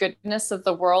and the goodness of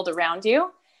the world around you.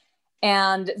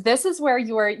 And this is where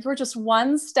you're just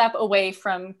one step away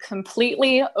from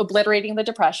completely obliterating the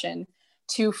depression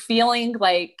to feeling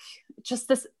like just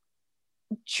this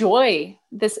joy,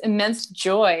 this immense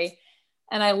joy.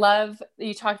 And I love that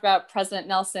you talked about President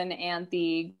Nelson and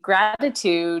the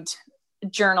gratitude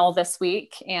journal this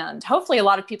week. And hopefully a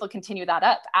lot of people continue that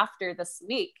up after this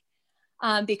week,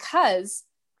 because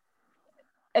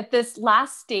at this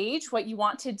last stage, what you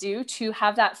want to do to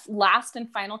have that last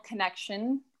and final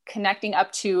connection, connecting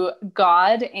up to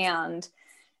God, and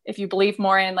if you believe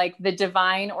more in like the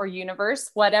divine or universe,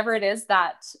 whatever it is,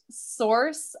 that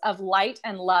source of light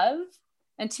and love.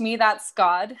 And to me, that's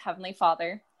God, Heavenly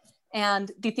Father.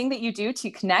 And the thing that you do to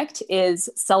connect is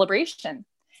celebration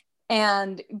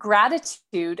and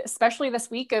gratitude, especially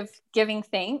this week of giving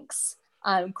thanks.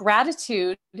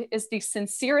 Gratitude is the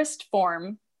sincerest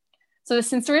form. So the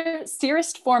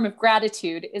sincerest form of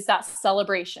gratitude is that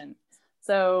celebration.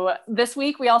 So this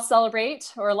week we all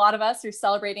celebrate, or a lot of us are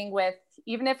celebrating with,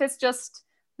 even if it's just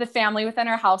the family within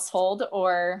our household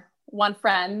or one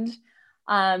friend.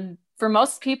 For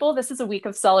most people, this is a week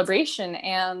of celebration,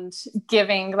 and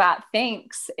giving that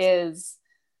thanks is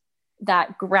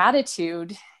that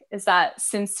gratitude, is that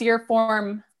sincere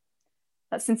form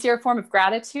of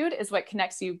gratitude is what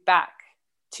connects you back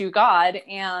to God.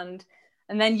 And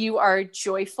then you are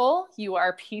joyful, you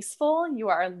are peaceful, you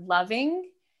are loving.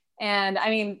 And I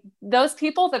mean, those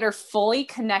people that are fully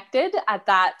connected at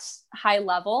that high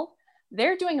level,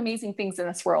 they're doing amazing things in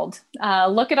this world.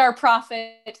 Look at our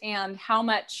prophet and how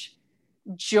much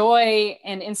joy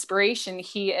and inspiration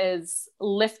he is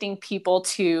lifting people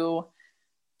to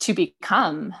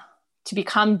become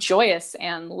joyous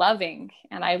and loving.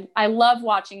 And I love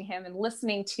watching him and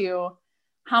listening to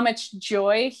how much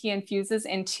joy he infuses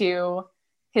into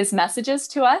his messages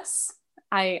to us.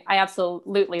 I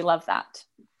absolutely love that.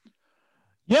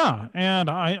 Yeah. And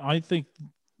I think,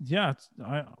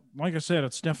 like I said,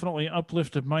 it's definitely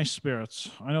uplifted my spirits.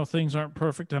 I know things aren't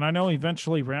perfect, and I know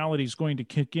eventually reality is going to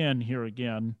kick in here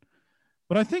again.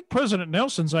 But I think President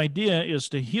Nelson's idea is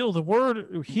to heal the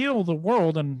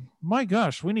world. And my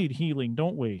gosh, we need healing,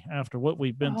 don't we? After what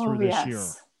we've been through this year.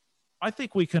 I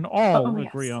think we can all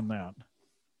agree on that.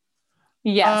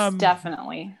 Yes,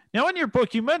 definitely. Now, in your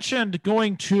book, you mentioned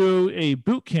going to a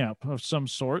boot camp of some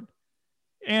sort.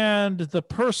 And the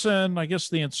person, I guess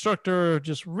the instructor,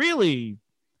 just really,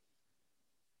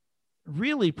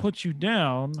 really put you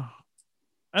down.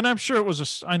 And I'm sure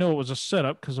I know it was a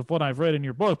setup because of what I've read in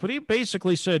your book, but he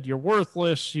basically said, you're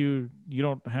worthless. You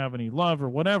don't have any love or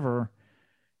whatever.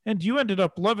 and you ended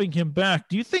up loving him back.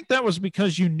 Do you think that was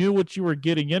because you knew what you were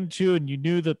getting into and you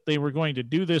knew that they were going to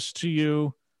do this to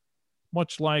you?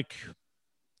 Much like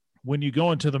when you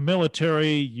go into the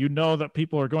military, you know that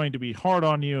people are going to be hard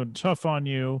on you and tough on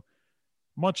you.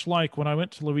 Much like when I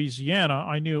went to Louisiana,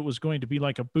 I knew it was going to be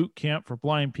like a boot camp for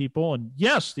blind people. And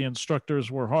yes, the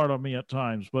instructors were hard on me at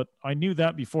times, but I knew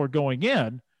that before going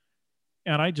in.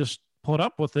 And I just put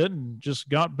up with it and just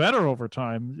got better over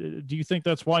time. Do you think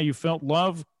that's why you felt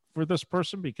love for this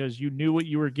person? Because you knew what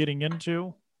you were getting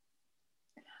into?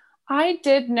 I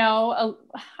did know,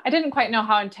 I didn't quite know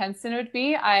how intense it would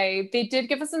be. They did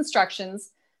give us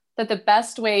instructions that the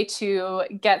best way to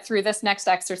get through this next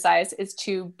exercise is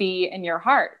to be in your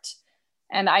heart.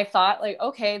 And I thought, like,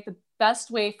 okay, the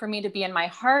best way for me to be in my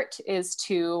heart is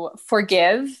to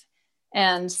forgive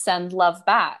and send love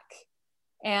back.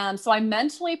 And so I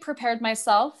mentally prepared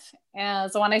myself.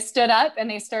 And so when I stood up and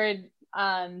they started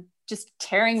just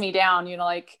tearing me down, you know,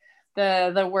 like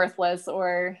the worthless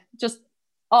or just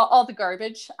all the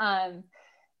garbage,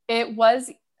 it was,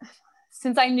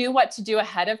 since I knew what to do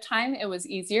ahead of time, it was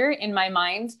easier in my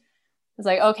mind. I was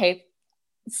like, okay,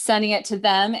 sending it to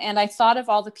them. And I thought of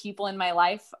all the people in my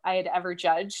life I had ever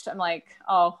judged. I'm like,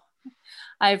 oh,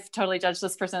 I've totally judged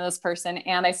this person, this person.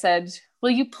 And I said, will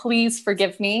you please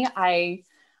forgive me? I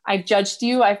judged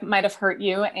you. I might have hurt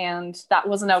you, and that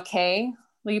wasn't okay.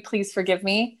 Will you please forgive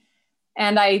me?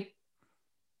 And I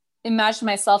imagined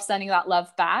myself sending that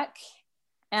love back.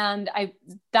 And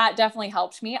that definitely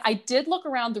helped me. I did look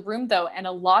around the room though, and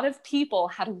a lot of people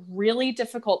had a really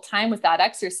difficult time with that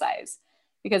exercise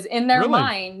because in their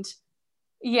mind,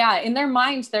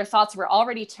 their thoughts were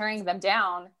already tearing them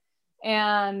down.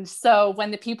 And so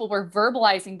when the people were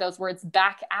verbalizing those words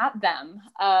back at them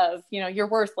of, you know, you're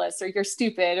worthless or you're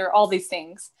stupid or all these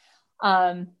things,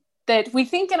 that we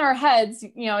think in our heads,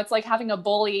 you know, it's like having a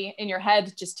bully in your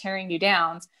head just tearing you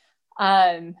down.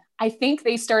 I think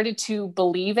they started to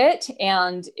believe it,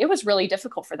 and it was really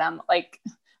difficult for them. Like a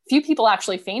few people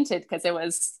actually fainted because it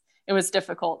was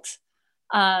difficult.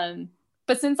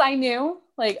 But since I knew,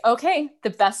 like, okay,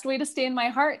 the best way to stay in my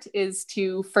heart is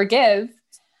to forgive,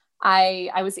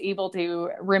 I was able to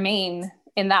remain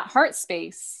in that heart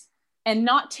space and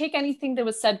not take anything that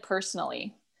was said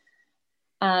personally.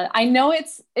 I know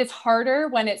it's harder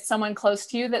when it's someone close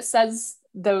to you that says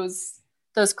those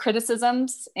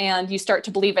criticisms and you start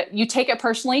to believe it. You take it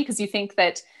personally because you think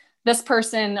that this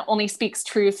person only speaks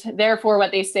truth. Therefore,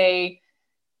 what they say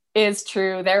is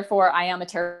true. Therefore, I am a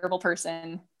terrible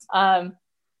person. I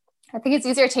think it's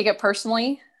easier to take it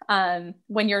personally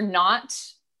when you're not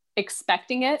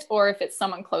expecting it or if it's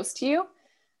someone close to you.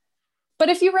 But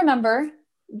if you remember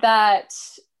that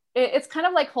it's kind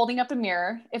of like holding up a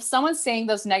mirror. If someone's saying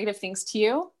those negative things to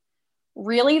you,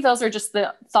 really, those are just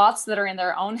the thoughts that are in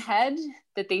their own head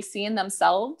that they see in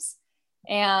themselves,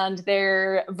 and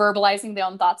they're verbalizing their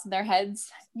own thoughts in their heads.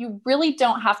 You really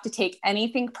don't have to take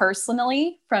anything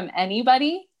personally from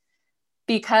anybody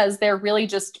because they're really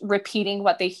just repeating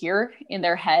what they hear in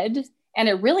their head, and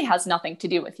it really has nothing to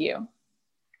do with you.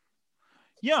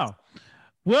 Yeah.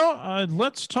 Well,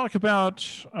 let's talk about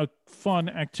a fun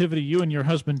activity you and your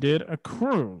husband did, a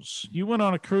cruise. You went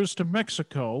on a cruise to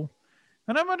Mexico.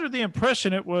 And I'm under the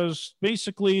impression it was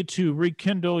basically to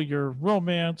rekindle your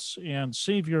romance and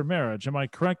save your marriage. Am I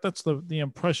correct? That's the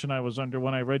impression I was under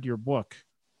when I read your book.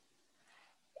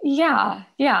 Yeah.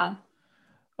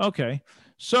 Okay.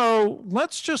 So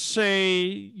let's just say,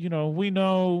 you know, we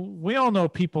all know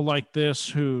people like this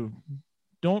who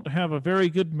don't have a very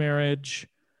good marriage,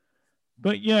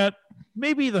 but yet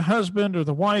maybe the husband or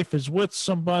the wife is with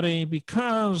somebody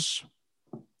because,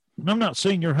 I'm not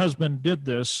saying your husband did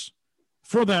this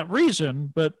for that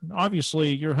reason, but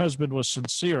obviously your husband was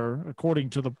sincere, according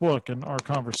to the book and our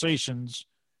conversations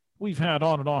we've had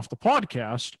on and off the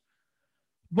podcast.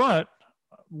 But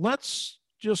let's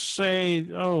just say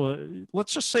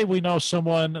we know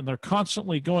someone and they're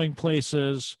constantly going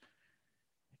places,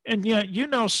 and yet you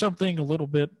know something a little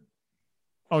bit.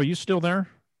 Oh, are you still there?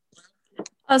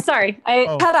 Oh, sorry.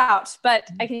 I cut out, but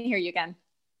I can hear you again.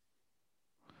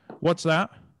 What's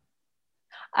that?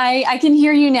 I can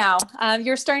hear you now.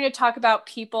 You're starting to talk about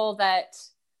people that.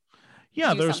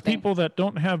 Yeah, there's people that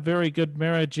don't have very good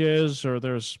marriages, or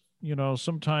there's, you know,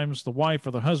 sometimes the wife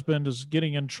or the husband is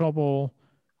getting in trouble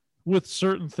with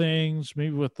certain things,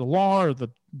 maybe with the law or the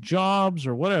jobs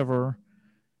or whatever.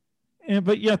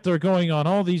 But yet they're going on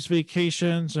all these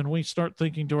vacations, and we start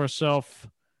thinking to ourselves,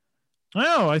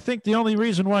 oh, I think the only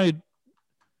reason why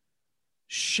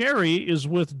Sherry is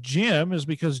with Jim is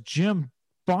because Jim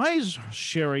buys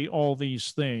Sherry all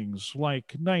these things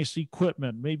like nice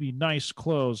equipment, maybe nice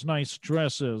clothes, nice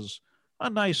dresses, a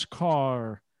nice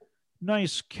car,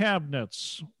 nice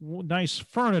cabinets, nice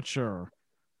furniture.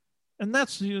 And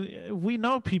we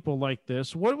know people like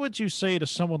this. What would you say to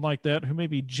someone like that who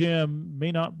maybe Jim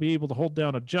may not be able to hold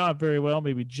down a job very well?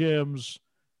 Maybe Jim's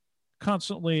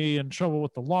constantly in trouble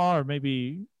with the law or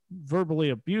maybe verbally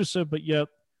abusive, but yet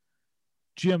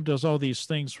Jim does all these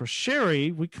things for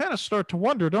Sherry. We kind of start to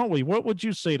wonder, don't we? What would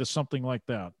you say to something like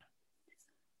that?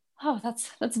 Oh, that's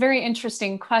a very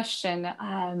interesting question.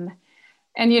 And,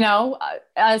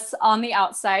 us on the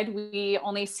outside, we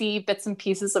only see bits and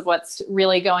pieces of what's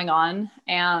really going on.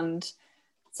 And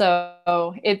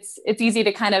so it's easy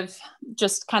to kind of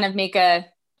make an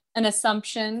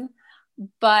assumption,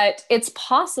 but it's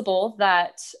possible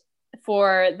that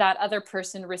for that other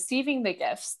person receiving the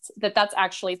gifts, that's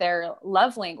actually their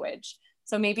love language.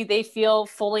 So maybe they feel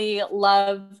fully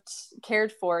loved,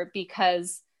 cared for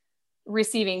because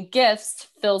receiving gifts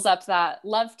fills up that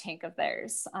love tank of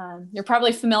theirs. You're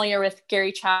probably familiar with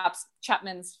Gary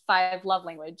Chapman's 5 love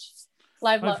languages.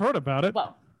 I've heard about it.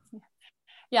 Well,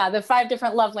 yeah, the 5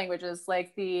 different love languages,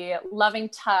 like the loving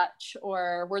touch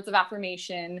or words of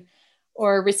affirmation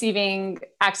or receiving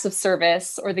acts of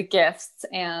service or the gifts.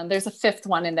 And there's a 5th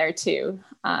one in there too.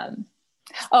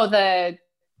 The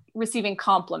receiving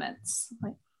compliments,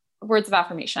 like words of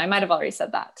affirmation. I might've already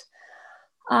said that.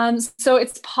 So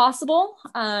it's possible.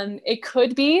 It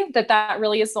could be that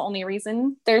really is the only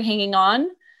reason they're hanging on,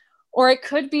 or it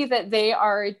could be that they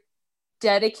are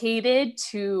dedicated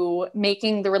to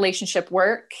making the relationship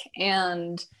work.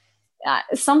 And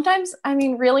sometimes,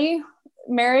 really,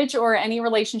 marriage or any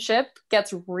relationship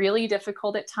gets really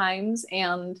difficult at times.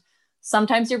 And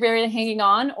sometimes you're barely hanging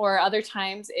on, or other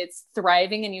times it's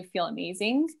thriving and you feel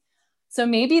amazing. So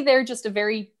maybe they're just a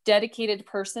very dedicated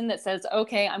person that says,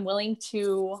 okay, I'm willing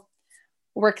to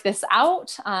work this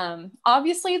out.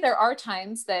 Obviously, there are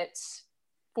times that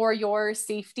for your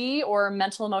safety or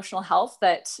mental emotional health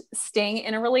that staying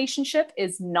in a relationship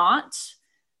is not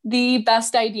the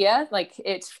best idea. Like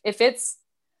if it's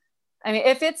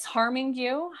harming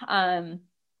you,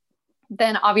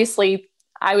 then obviously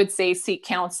I would say seek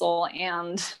counsel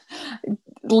and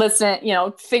listen,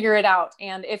 figure it out.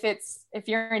 And if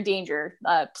you're in danger,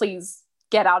 please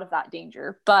get out of that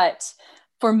danger. But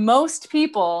for most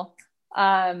people,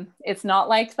 it's not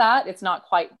like that. It's not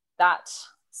quite that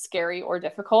scary or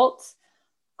difficult.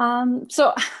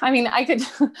 So,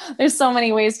 there's so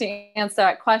many ways to answer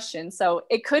that question. So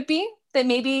it could be that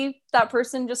maybe that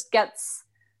person just gets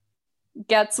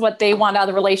what they want out of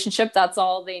the relationship. That's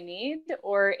all they need.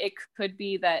 Or it could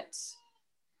be that,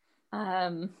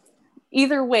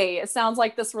 either way, it sounds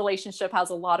like this relationship has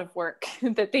a lot of work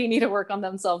that they need to work on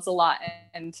themselves a lot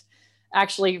and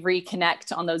actually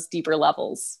reconnect on those deeper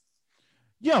levels.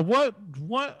 Yeah.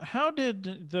 How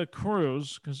did the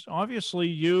cruise, because obviously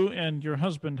you and your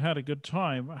husband had a good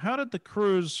time. How did the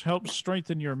cruise help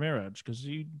strengthen your marriage? Because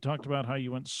you talked about how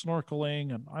you went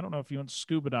snorkeling, and I don't know if you went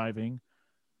scuba diving.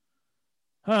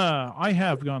 I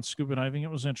have gone scuba diving.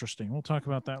 It was interesting. We'll talk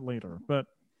about that later. But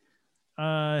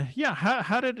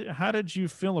how did you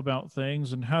feel about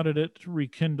things, and how did it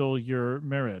rekindle your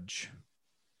marriage?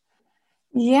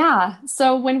 Yeah.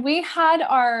 So when we had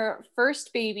our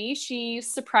first baby, she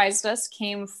surprised us,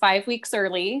 came 5 weeks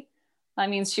early. That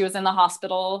means she was in the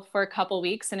hospital for a couple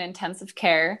weeks in intensive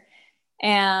care.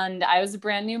 And I was a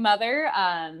brand new mother,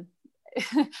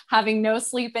 having no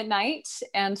sleep at night.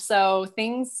 And so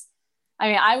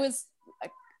I was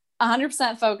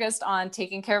 100% focused on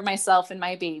taking care of myself and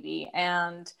my baby.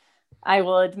 And I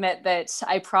will admit that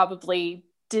I probably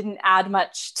didn't add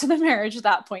much to the marriage at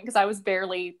that point because I was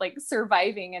barely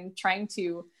surviving and trying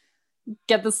to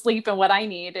get the sleep and what I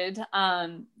needed.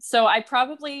 So I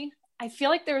feel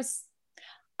like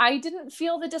I didn't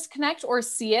feel the disconnect or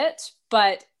see it,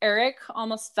 but Eric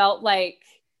almost felt like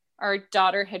our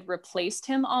daughter had replaced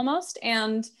him almost.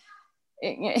 And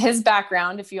his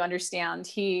background, if you understand,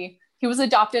 he was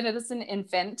adopted as an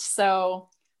infant. So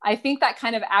I think that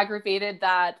kind of aggravated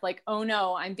that, oh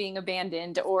no, I'm being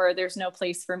abandoned, or there's no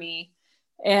place for me.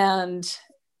 And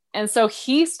so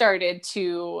he started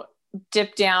to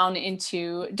dip down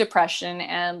into depression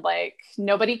and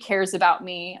nobody cares about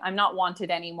me. I'm not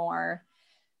wanted anymore.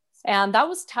 And that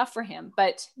was tough for him.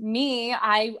 But me,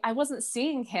 I wasn't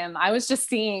seeing him. I was just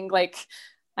seeing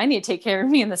I need to take care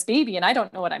of me and this baby, and I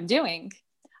don't know what I'm doing.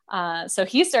 So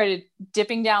he started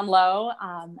dipping down low.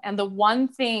 And the one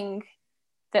thing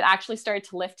that actually started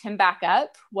to lift him back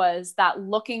up was that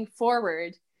looking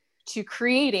forward to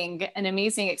creating an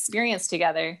amazing experience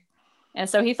together. And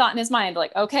so he thought in his mind,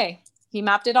 okay, he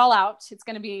mapped it all out. It's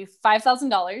going to be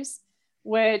 $5,000,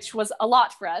 which was a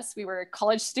lot for us. We were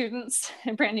college students,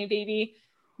 a brand new baby.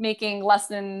 making less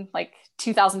than like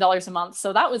 $2,000 a month.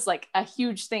 So that was like a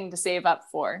huge thing to save up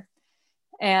for.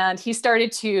 And he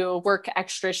started to work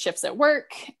extra shifts at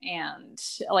work, and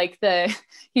like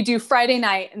he'd do Friday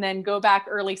night and then go back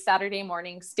early Saturday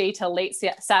morning, stay till late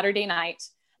Saturday night,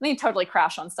 and then he'd totally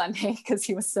crash on Sunday because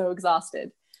he was so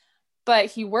exhausted.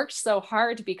 But he worked so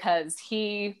hard because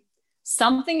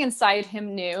something inside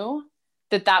him knew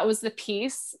that was the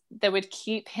piece that would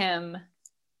keep him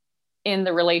in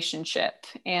the relationship.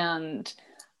 And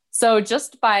so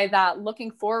just by that,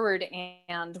 looking forward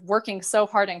and working so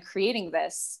hard on creating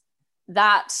this,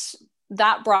 that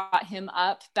brought him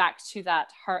up back to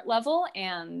that heart level.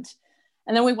 And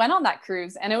then we went on that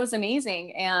cruise, and it was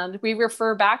amazing. And we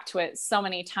refer back to it so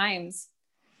many times.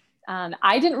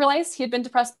 I didn't realize he had been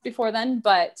depressed before then,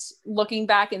 but looking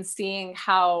back and seeing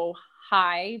how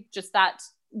high just that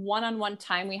one-on-one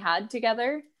time we had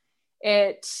together,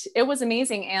 it was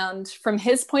amazing. And from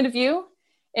his point of view,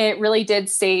 it really did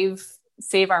save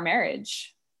our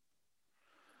marriage.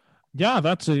 Yeah,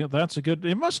 that's a good.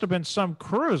 It must have been some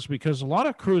cruise, because a lot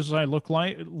of cruises I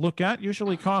look at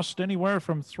usually cost anywhere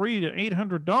from $300 to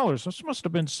 $800. This must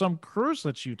have been some cruise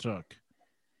that you took.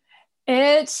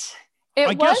 It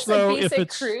was a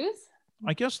basic cruise.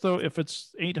 I guess though, if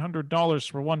it's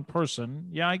 $800 for one person,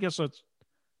 yeah, I guess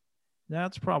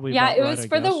that's probably about it was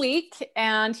for the week,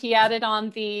 and he added on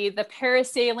the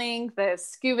parasailing, the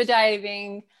scuba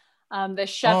diving, the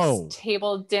chef's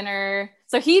table dinner.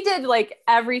 So he did like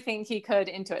everything he could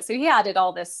into it. So he added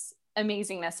all this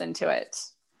amazingness into it.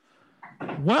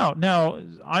 Wow. Now,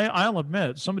 I'll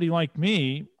admit, somebody like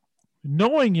me,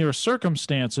 knowing your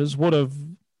circumstances, would have,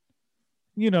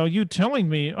 you telling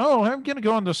me, oh, I'm going to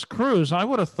go on this cruise, I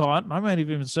would have thought, I might have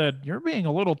even said, you're being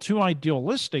a little too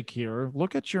idealistic here.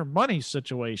 Look at your money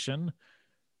situation.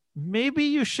 Maybe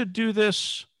you should do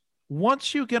this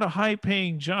once you get a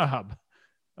high-paying job.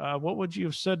 What would you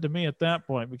have said to me at that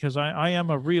point? Because I am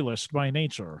a realist by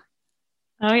nature.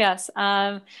 Oh, yes.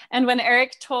 And when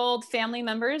Eric told family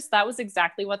members, that was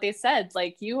exactly what they said.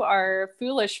 Like, you are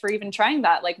foolish for even trying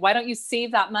that. Like, why don't you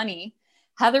save that money?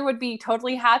 Heather would be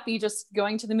totally happy just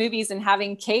going to the movies and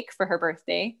having cake for her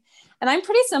birthday. And I'm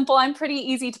pretty simple. I'm pretty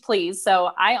easy to please.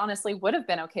 So I honestly would have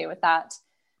been okay with that.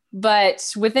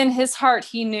 But within his heart,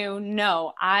 he knew,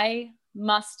 no, I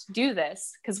must do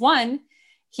this. Because one,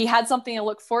 he had something to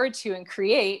look forward to and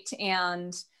create.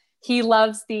 And he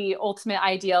loves the ultimate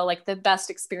ideal, like the best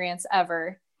experience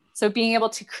ever. So being able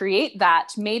to create that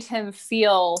made him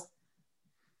feel,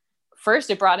 first,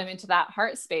 it brought him into that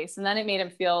heart space. And then it made him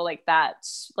feel like that,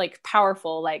 like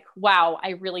powerful, like, wow, I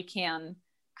really can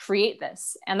create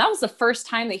this. And that was the first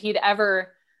time that he'd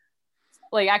ever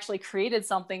like actually created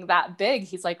something that big.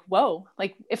 He's like, whoa,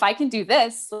 like if I can do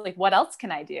this, like what else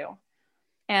can I do?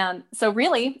 And so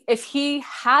really, if he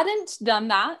hadn't done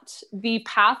that, the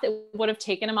path it would have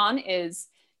taken him on is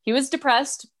he was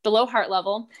depressed, below heart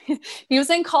level. He was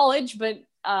in college, but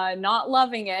not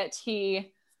loving it.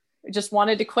 He just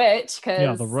wanted to quit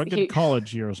because the rugged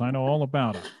college years. I know all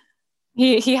about it.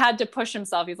 He had to push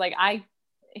himself. He's like,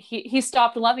 he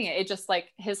stopped loving it. It just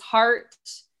like his heart,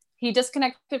 he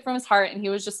disconnected from his heart, and he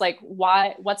was just like,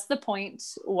 why, what's the point?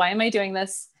 Why am I doing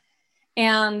this?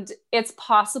 And it's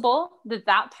possible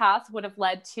that path would have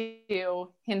led to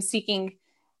him seeking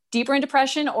deeper in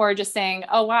depression, or just saying,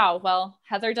 oh, wow, well,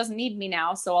 Heather doesn't need me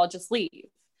now, so I'll just leave.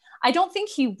 I don't think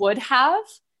he would have,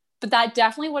 but that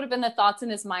definitely would have been the thoughts in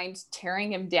his mind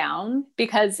tearing him down,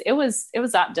 because it was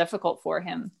that difficult for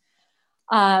him.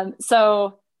 But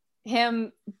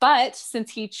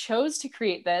since he chose to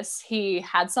create this, he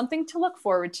had something to look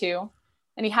forward to,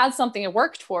 and he had something to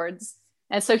work towards.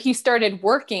 And so he started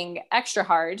working extra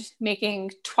hard,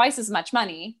 making twice as much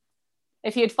money.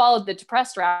 If he had followed the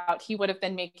depressed route, he would have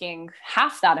been making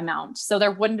half that amount. So there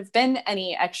wouldn't have been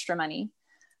any extra money.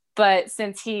 But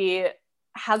since he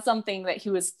had something that he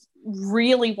was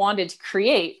really wanted to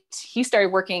create, he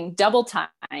started working double time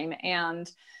and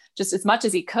just as much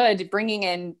as he could, bringing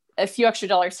in a few extra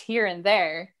dollars here and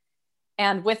there.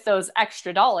 And with those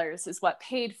extra dollars is what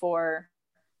paid for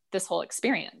this whole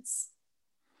experience.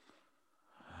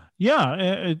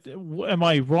 Yeah. Am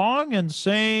I wrong in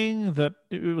saying that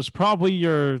it was probably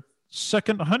your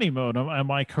second honeymoon? Am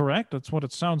I correct? That's what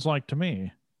it sounds like to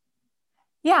me.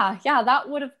 Yeah. That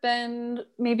would have been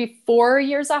maybe 4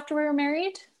 years after we were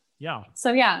married. Yeah.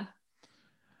 So yeah.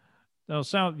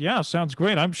 Sounds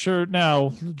great. I'm sure.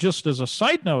 Now, just as a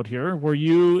side note here, were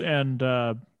you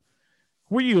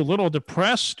a little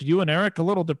depressed? You and Eric a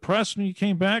little depressed when you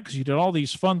came back because you did all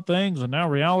these fun things and now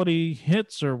reality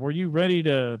hits, or were you ready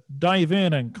to dive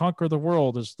in and conquer the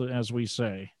world, as we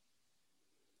say?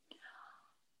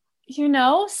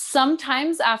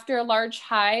 Sometimes after a large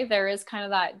high, there is kind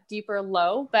of that deeper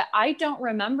low, but I don't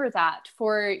remember that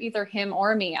for either him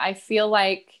or me. I feel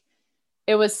like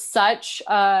it was such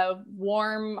a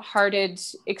warm-hearted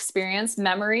experience,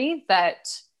 memory,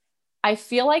 that I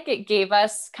feel like it gave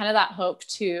us kind of that hope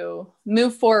to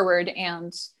move forward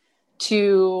and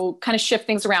to kind of shift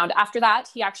things around. After that,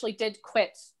 he actually did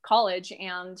quit college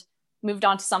and moved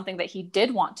on to something that he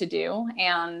did want to do.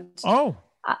 And Oh,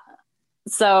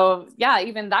 so, yeah,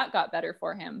 even that got better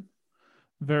for him.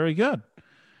 very good.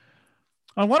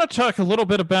 I want to talk a little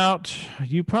bit about,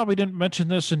 you probably didn't mention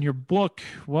this in your book.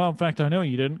 Well, in fact, I know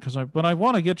you didn't, but I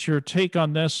want to get your take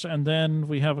on this. And then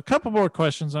we have a couple more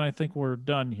questions, and I think we're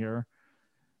done here.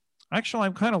 Actually,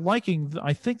 I'm kind of liking,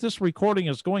 I think this recording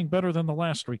is going better than the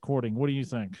last recording. What do you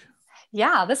think?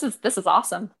 Yeah, this is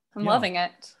awesome. I'm loving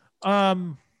it.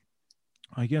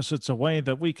 I guess it's a way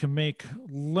that we can make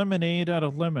lemonade out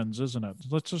of lemons, isn't it?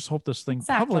 Let's just hope this thing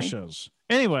publishes.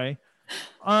 Anyway,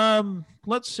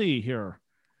 let's see here.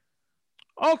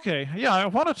 Okay, yeah, I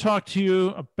want to talk to you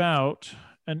about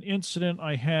an incident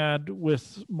I had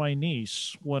with my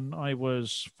niece when I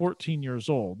was 14 years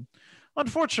old.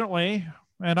 Unfortunately,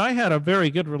 and I had a very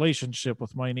good relationship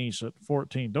with my niece at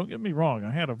 14. Don't get me wrong,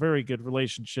 I had a very good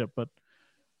relationship, but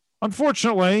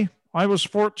unfortunately, I was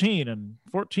 14, and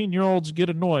 14-year-olds get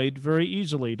annoyed very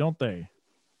easily, don't they?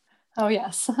 Oh,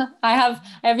 yes. I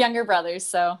have younger brothers,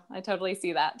 so I totally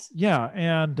see that. Yeah,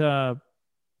 and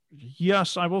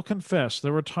yes, I will confess,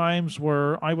 there were times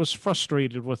where I was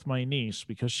frustrated with my niece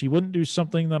because she wouldn't do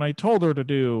something that I told her to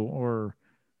do, or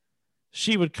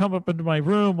she would come up into my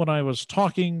room when I was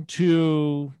talking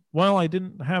to, well, I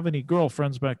didn't have any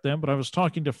girlfriends back then, but I was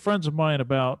talking to friends of mine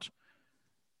about,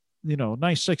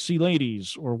 nice, sexy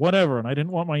ladies or whatever. And I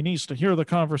didn't want my niece to hear the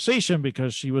conversation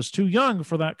because she was too young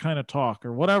for that kind of talk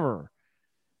or whatever.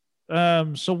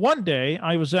 So one day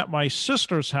I was at my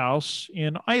sister's house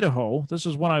in Idaho. This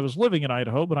is when I was living in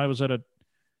Idaho, but I was at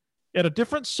a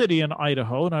different city in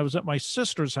Idaho, and I was at my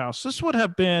sister's house. This would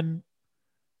have been,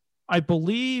 I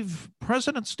believe,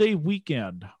 President's Day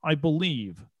weekend, I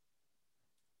believe.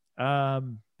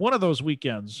 One of those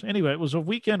weekends. Anyway, it was a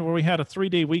weekend where we had a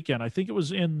 3-day weekend. I think it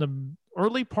was in the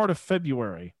early part of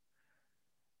February.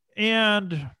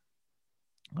 And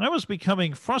I was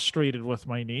becoming frustrated with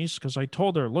my niece because I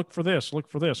told her, look for this, look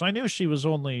for this. I knew she was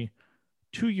only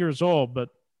 2 years old, but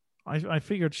I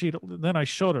figured then I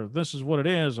showed her, this is what it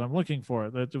is. I'm looking for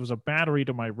it. That it was a battery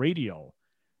to my radio.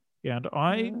 And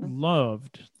I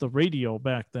loved the radio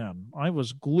back then. I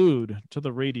was glued to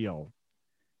the radio.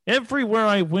 Everywhere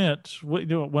I went,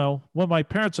 well, when my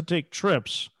parents would take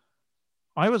trips,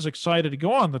 I was excited to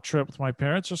go on the trip with my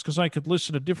parents just because I could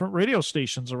listen to different radio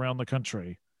stations around the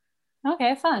country.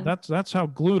 Okay, fun. That's how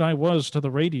glued I was to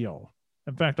the radio.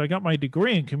 In fact, I got my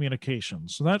degree in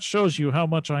communications, so that shows you how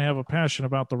much I have a passion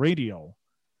about the radio.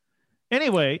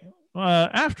 Anyway,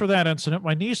 after that incident,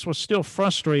 my niece was still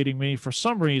frustrating me for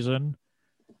some reason,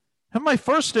 and my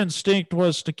first instinct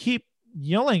was to keep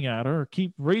yelling at her,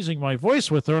 keep raising my voice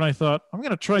with her, and I thought, I'm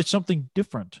going to try something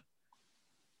different.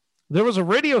 There was a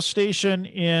radio station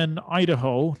in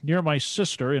Idaho near my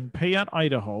sister, in Payette,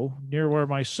 Idaho, near where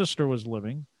my sister was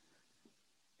living.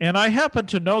 And I happened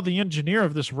to know the engineer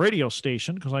of this radio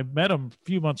station because I met him a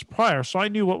few months prior, so I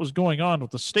knew what was going on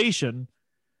with the station.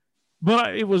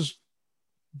 But it was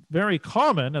very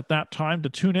common at that time to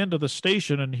tune into the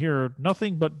station and hear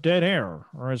nothing but dead air,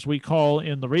 or as we call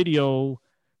in the radio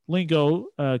lingo,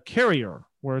 carrier,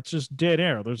 where it's just dead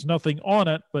air. There's nothing on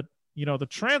it, but the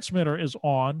transmitter is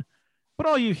on, but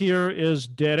all you hear is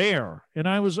dead air. And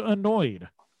I was annoyed.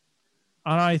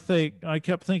 And I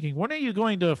kept thinking, when are you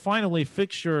going to finally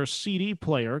fix your CD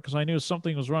player? Because I knew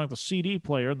something was wrong with the CD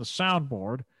player and the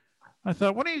soundboard. I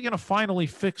thought, when are you going to finally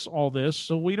fix all this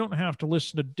so we don't have to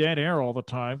listen to dead air all the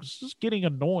time? Because this is getting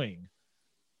annoying.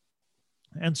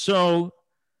 And so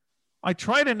I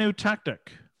tried a new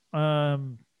tactic.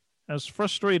 As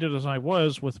frustrated as I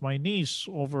was with my niece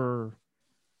over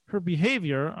her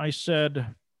behavior, I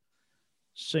said,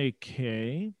 say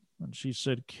K. And she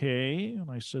said K. And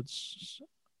I said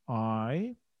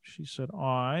I. She said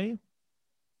I.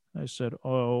 I said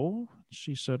O.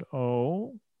 She said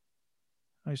O.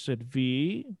 I said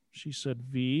V. She said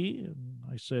V. And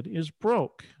I said is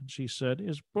broke. And she said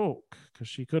is broke, because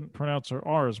she couldn't pronounce her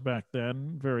R's back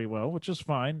then very well, which is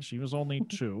fine. She was only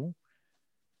 2.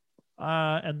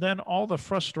 And then all the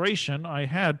frustration I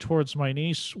had towards my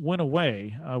niece went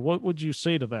away. What would you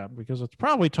say to that? Because it's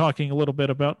probably talking a little bit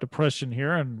about depression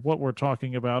here and what we're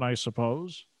talking about, I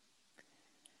suppose.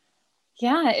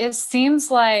 Yeah, it seems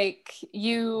like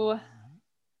you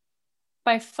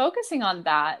by focusing on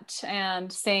that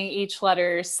and saying each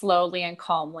letter slowly and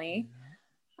calmly,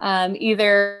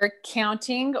 either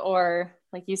counting or,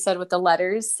 like you said, with the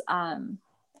letters,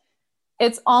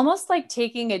 it's almost like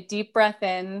taking a deep breath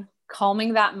in,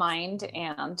 calming that mind,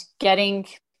 and getting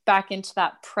back into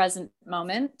that present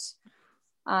moment.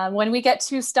 When we get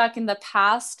too stuck in the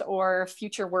past or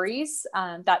future worries,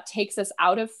 that takes us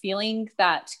out of feeling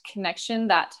that connection,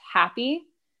 that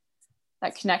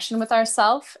connection with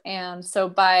ourselves. And so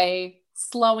by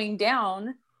slowing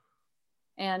down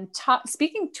and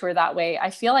speaking to her that way,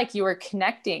 I feel like you were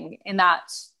connecting in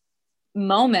that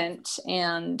moment,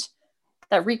 and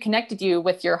that reconnected you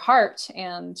with your heart.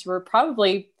 And you were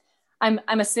probably, I'm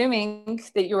assuming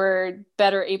that you were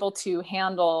better able to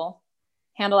handle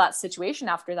that situation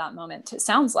after that moment, it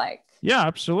sounds like. Yeah,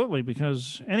 absolutely.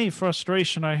 Because any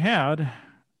frustration I had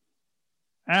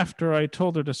after I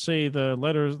told her to say the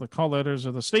letters, the call letters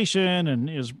of the station and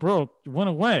is broke, went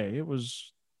away.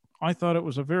 I thought it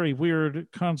was a very weird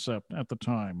concept at the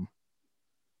time.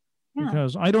 Yeah.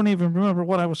 Because I don't even remember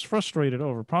what I was frustrated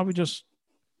over. Probably just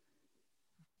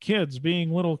kids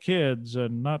being little kids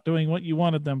and not doing what you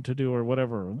wanted them to do or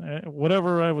whatever.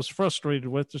 Whatever I was frustrated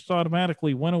with just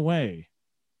automatically went away.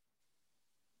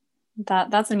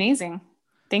 That's amazing.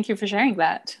 Thank you for sharing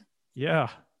that. Yeah.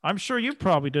 I'm sure you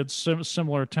probably did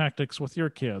similar tactics with your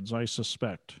kids, I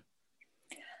suspect.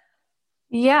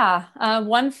 Yeah.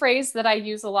 One phrase that I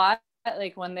use a lot,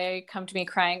 like when they come to me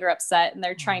crying or upset and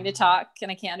they're trying to talk and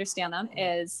I can't understand them,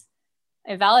 is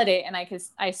I validate and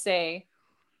I say,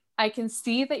 I can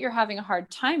see that you're having a hard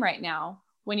time right now.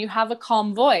 When you have a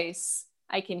calm voice,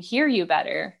 I can hear you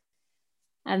better.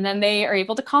 And then they are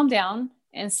able to calm down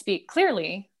and speak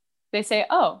clearly. They say,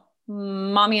 oh,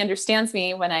 mommy understands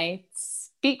me when I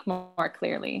speak more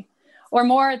clearly, or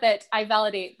more that I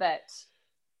validate that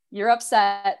you're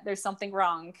upset, there's something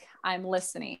wrong, I'm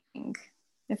listening,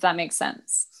 if that makes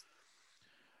sense.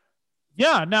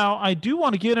 Yeah. Now, I do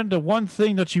want to get into one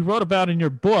thing that you wrote about in your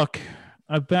book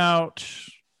about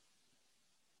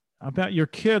your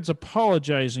kids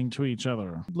apologizing to each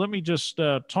other. Let me just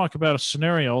talk about a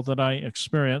scenario that I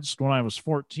experienced when I was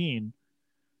 14.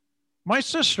 My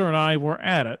sister and I were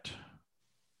at it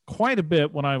quite a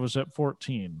bit when I was at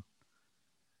 14.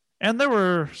 And there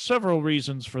were several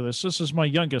reasons for this. This is my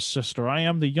youngest sister. I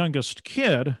am the youngest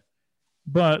kid,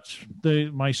 but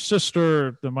my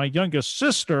youngest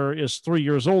sister is 3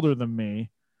 years older than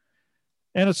me.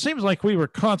 And it seems like we were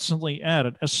constantly at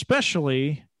it,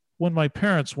 especially when my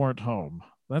parents weren't home.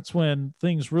 That's when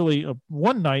things really,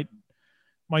 one night,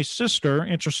 my sister,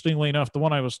 interestingly enough, the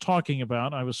one I was talking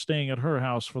about, I was staying at her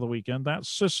house for the weekend. That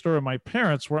sister and my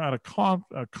parents were at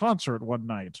a concert one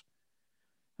night.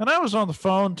 And I was on the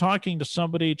phone talking to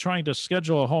somebody, trying to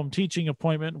schedule a home teaching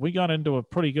appointment. We got into a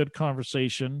pretty good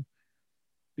conversation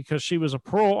because she was a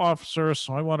parole officer,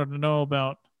 so I wanted to know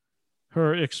about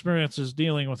her experiences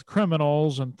dealing with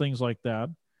criminals and things like that.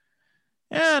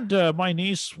 And my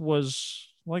niece was,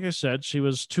 like I said, she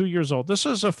was 2 years old. This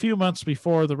is a few months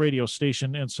before the radio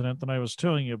station incident that I was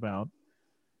telling you about.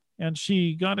 And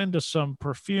she got into some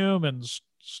perfume and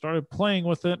started playing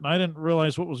with it. And I didn't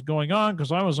realize what was going on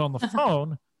because I was on the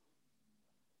phone.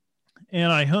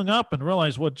 And I hung up and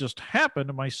realized what just happened.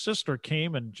 And my sister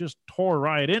came and just tore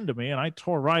right into me. And I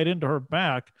tore right into her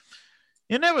back.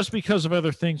 And that was because of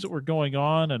other things that were going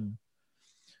on. And,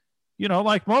 you know,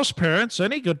 like most parents,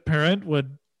 any good parent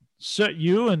would sit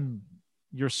you and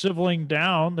your sibling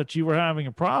down that you were having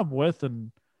a problem with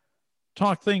and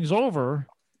talk things over.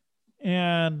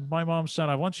 And my mom said,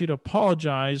 I want you to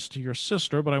apologize to your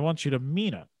sister, but I want you to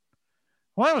mean it.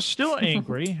 Well, I was still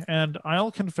angry, and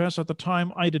I'll confess at the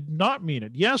time I did not mean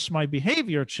it. Yes, my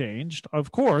behavior changed,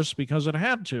 of course, because it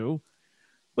had to,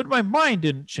 but my mind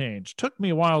didn't change. It took me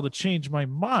a while to change my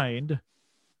mind,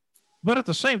 but at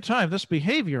the same time, this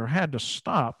behavior had to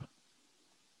stop.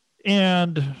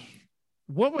 And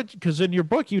because in your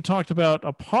book, you talked about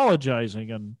apologizing,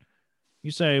 and you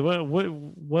say,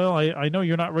 well, I know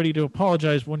you're not ready to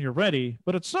apologize when you're ready,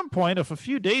 but at some point, if a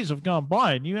few days have gone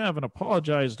by and you haven't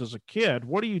apologized as a kid,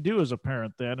 what do you do as a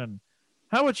parent then? And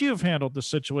how would you have handled the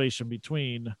situation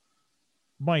between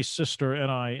my sister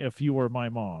and I if you were my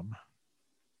mom?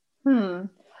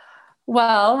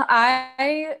 Well,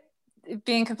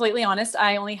 being completely honest,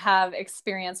 I only have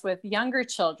experience with younger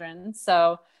children.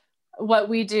 So what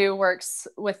we do works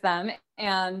with them.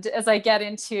 And as I get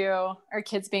into our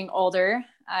kids being older,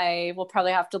 I will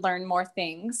probably have to learn more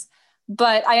things.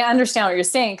 But I understand what you're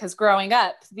saying, because growing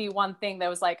up, the one thing that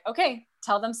was like, okay,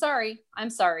 tell them sorry, I'm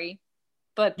sorry,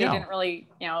 but they Yeah.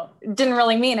 didn't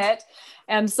really mean it.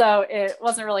 And so it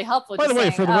wasn't really helpful. By the way,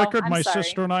 saying, for the record, I'm my sorry.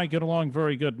 sister and I get along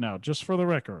very good now, just for the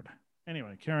record.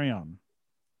 Anyway, carry on.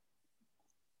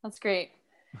 That's great.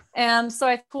 And so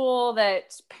it's cool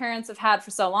that parents have had for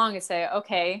so long to say,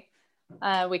 okay,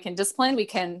 we can discipline, we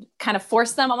can kind of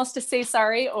force them almost to say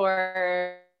sorry,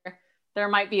 or there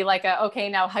might be like okay,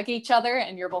 now hug each other.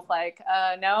 And you're both like,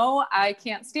 no, I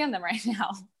can't stand them right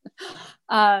now.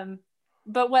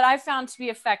 But what I found to be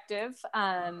effective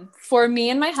for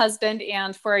me and my husband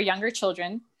and for our younger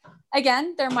children,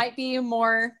 again, there might be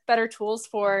better tools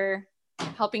for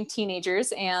helping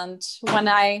teenagers. And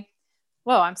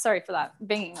I'm sorry for that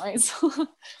banging noise.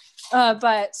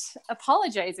 But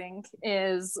apologizing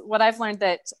is what I've learned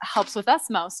that helps with us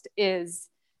most. Is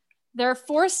there are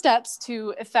 4 steps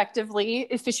to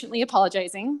efficiently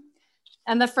apologizing.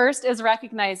 And the first is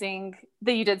recognizing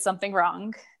that you did something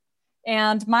wrong.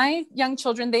 And my young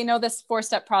children, they know this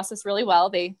 4-step process really well.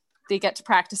 They get to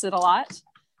practice it a lot.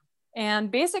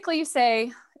 And basically you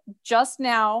say, just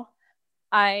now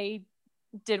I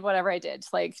did whatever I did.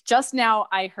 Like, just now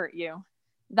I hurt you.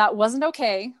 That wasn't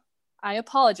okay. I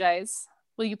apologize.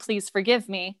 Will you please forgive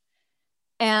me?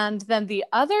 And then the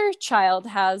other child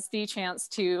has the chance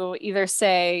to either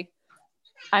say,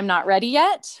 I'm not ready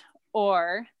yet,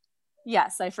 or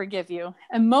yes, I forgive you.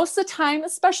 And most of the time,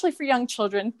 especially for young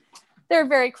children, they're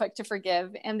very quick to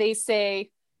forgive, and they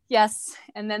say yes,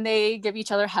 and then they give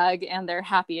each other a hug and they're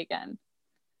happy again.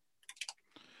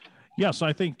 Yes,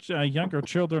 I think younger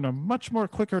children are much more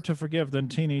quicker to forgive than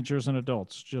teenagers and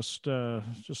adults. Just a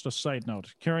side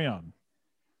note. Carry on.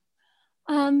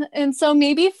 And so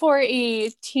maybe for a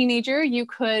teenager, you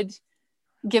could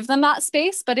give them that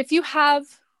space. But if you have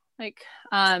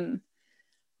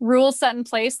rules set in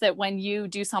place that when you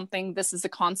do something, this is a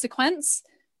consequence,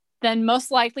 then most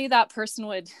likely that person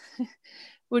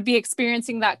would be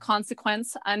experiencing that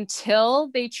consequence until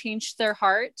they changed their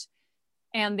heart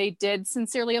and they did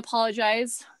sincerely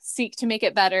apologize, seek to make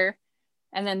it better,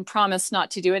 and then promise not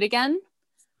to do it again.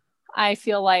 I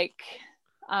feel like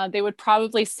they would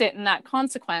probably sit in that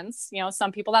consequence.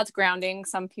 Some people that's grounding,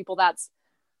 some people that's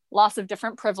loss of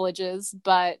different privileges,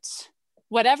 but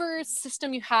whatever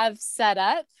system you have set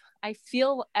up, I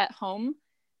feel at home,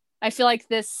 I feel like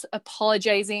this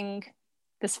apologizing,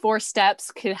 this 4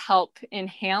 steps could help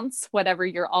enhance whatever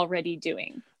you're already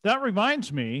doing. That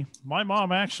reminds me, my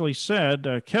mom actually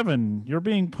said, Kevin, you're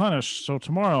being punished. So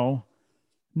tomorrow,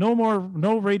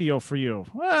 no radio for you.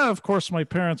 Well, of course, my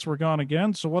parents were gone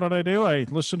again. So what did I do? I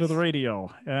listened to the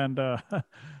radio, and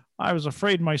I was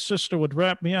afraid my sister would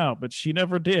rat me out, but she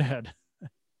never did.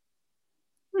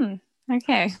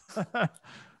 Okay.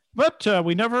 But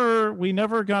we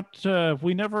never got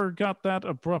that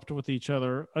abrupt with each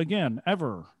other again,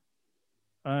 ever.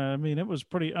 I mean, it was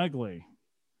pretty ugly.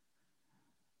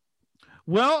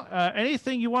 Well,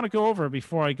 anything you want to go over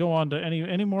before I go on to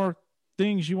any more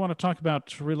things you want to talk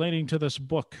about relating to this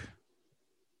book?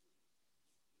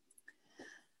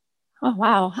 Oh,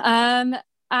 wow.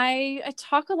 I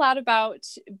talk a lot about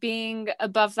being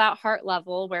above that heart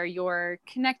level where you're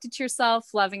connected to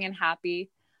yourself, loving and happy.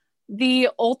 The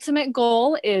ultimate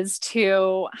goal is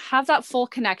to have that full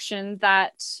connection,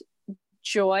 that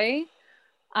joy.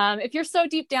 If you're so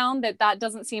deep down that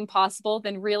doesn't seem possible,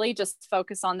 then really just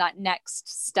focus on that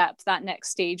next step, that next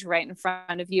stage right in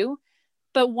front of you.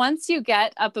 But once you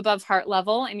get up above heart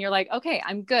level and you're like, okay,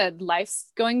 I'm good,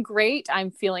 life's going great,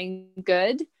 I'm feeling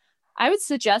good, I would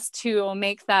suggest to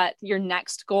make that your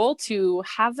next goal, to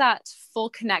have that full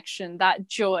connection, that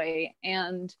joy.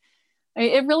 And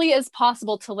it really is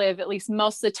possible to live, at least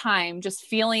most of the time, just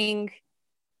feeling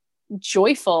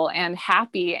joyful and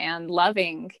happy and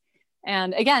loving.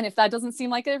 And again, if that doesn't seem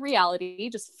like a reality,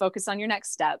 just focus on your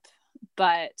next step.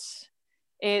 But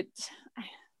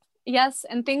yes,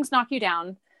 and things knock you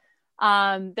down.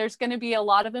 There's going to be a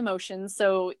lot of emotions.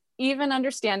 So even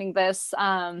understanding this,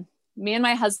 me and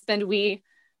my husband, we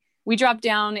dropped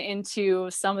down into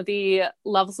some of the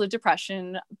levels of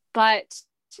depression, but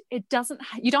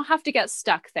you don't have to get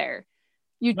stuck there.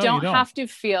 You don't have to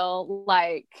feel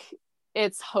like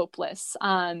it's hopeless.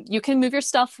 You can move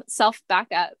yourself back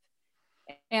up.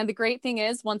 And the great thing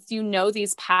is, once you know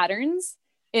these patterns,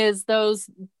 is those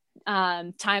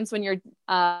times when you're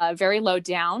very low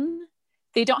down,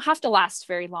 they don't have to last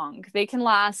very long. They can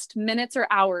last minutes or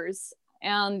hours.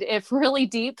 And if really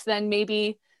deep, then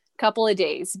maybe a couple of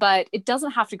days, but it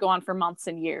doesn't have to go on for months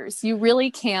and years. You really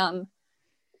can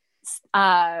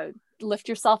lift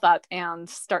yourself up and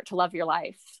start to love your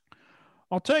life.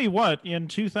 I'll tell you what, in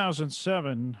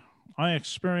 2007, I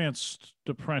experienced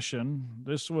depression.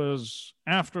 This was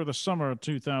after the summer of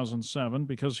 2007,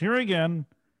 because here again,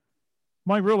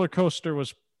 my roller coaster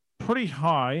was pretty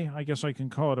high. I guess I can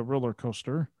call it a roller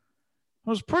coaster. It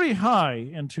was pretty high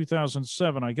in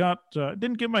 2007. I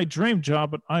didn't get my dream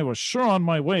job, but I was sure on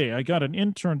my way. I got an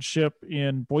internship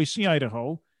in Boise,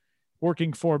 Idaho,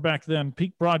 working for back then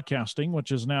Peak Broadcasting,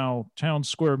 which is now Town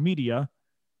Square Media.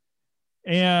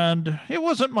 And it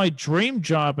wasn't my dream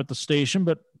job at the station,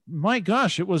 but my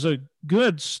gosh, it was a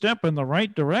good step in the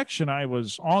right direction. I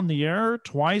was on the air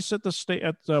twice at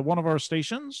one of our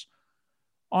stations.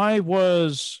 I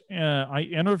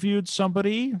interviewed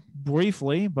somebody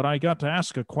briefly, but I got to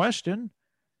ask a question.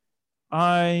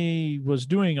 I was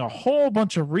doing a whole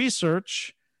bunch of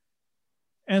research,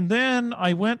 and then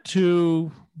I went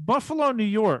to Buffalo, New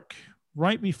York,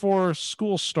 right before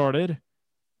school started.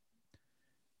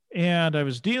 And I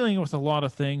was dealing with a lot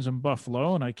of things in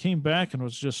Buffalo, and I came back and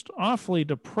was just awfully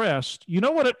depressed. You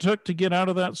know what it took to get out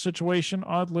of that situation,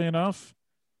 oddly enough?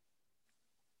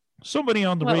 Somebody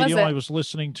on the radio I was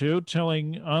listening to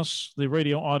telling us, the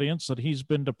radio audience, that he's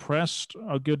been depressed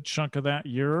a good chunk of that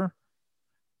year.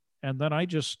 And then I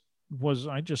just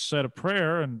said a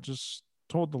prayer and just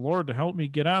told the Lord to help me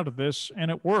get out of this,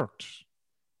 and it worked.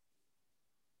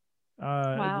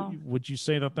 Wow. Would you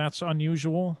say that that's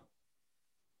unusual?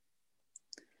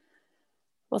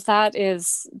 Well,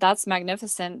 that's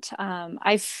magnificent.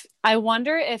 I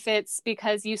wonder if it's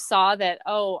because you saw that,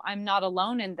 oh, I'm not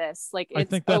alone in this. Like, it's I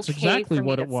think that's okay exactly for me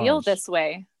what to it was. feel this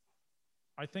way.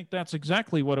 I think that's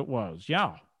exactly what it was.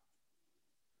 Yeah.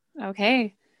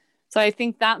 Okay. So I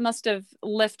think that must have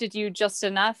lifted you just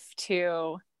enough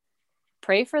to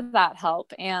pray for that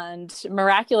help. And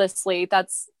miraculously,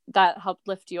 that helped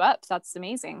lift you up. That's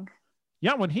amazing.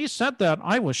 Yeah, when he said that,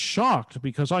 I was shocked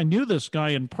because I knew this guy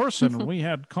in person and we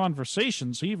had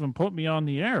conversations. He even put me on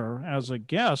the air as a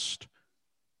guest.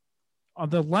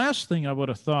 The last thing I would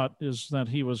have thought is that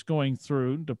he was going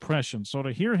through depression. So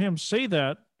to hear him say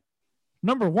that,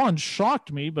 number one,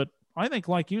 shocked me, but I think,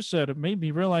 like you said, it made me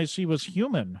realize he was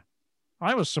human.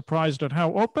 I was surprised at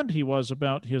how open he was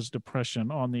about his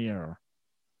depression on the air.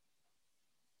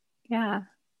 Yeah.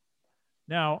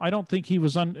 Now, I don't think he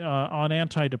was on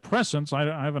antidepressants.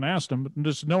 I haven't asked him, but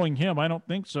just knowing him, I don't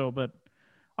think so. But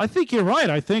I think you're right.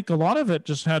 I think a lot of it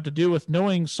just had to do with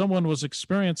knowing someone was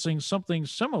experiencing something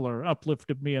similar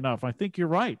uplifted me enough. I think you're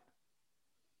right.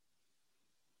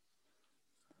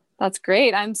 That's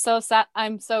great. I'm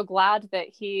so glad that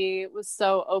he was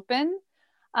so open.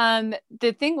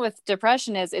 The thing with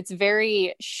depression is it's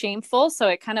very shameful. So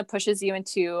it kind of pushes you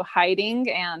into hiding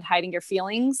your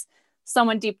feelings.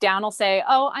 Someone deep down will say,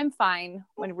 oh, I'm fine,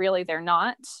 when really they're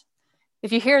not.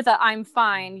 If you hear that I'm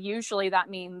fine, usually that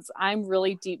means I'm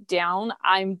really deep down.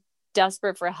 I'm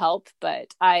desperate for help,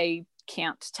 but I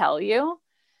can't tell you.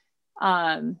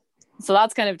 So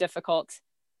that's kind of difficult.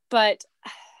 But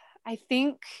I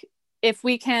think if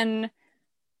we can,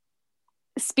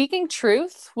 speaking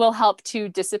truth will help to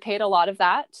dissipate a lot of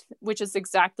that, which is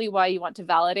exactly why you want to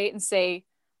validate and say,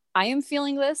 I am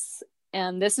feeling this,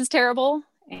 and this is terrible,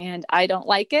 and I don't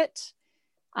like it.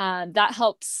 That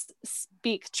helps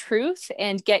speak truth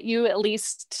and get you at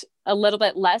least a little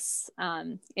bit less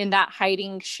in that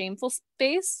hiding, shameful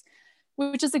space,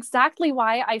 which is exactly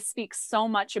why I speak so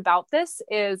much about this.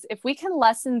 Is if we can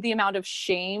lessen the amount of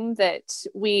shame that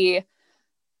we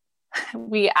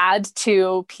add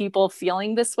to people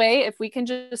feeling this way, if we can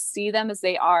just see them as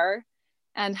they are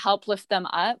and help lift them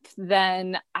up,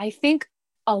 then I think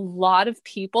a lot of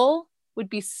people would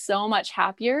be so much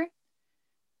happier.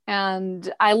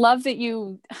 And I love that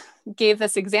you gave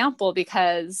this example,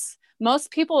 because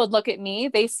most people would look at me,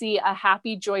 they see a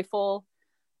happy, joyful,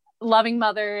 loving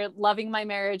mother, loving my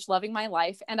marriage, loving my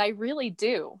life. And I really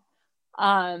do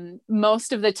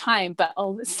most of the time, but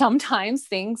sometimes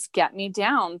things get me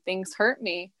down, things hurt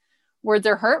me, words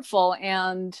are hurtful,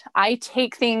 and I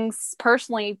take things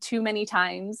personally too many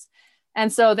times.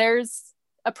 And so there's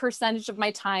a percentage of my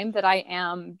time that I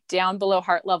am down below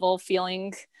heart level,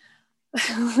 feeling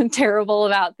terrible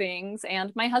about things.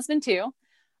 And my husband too.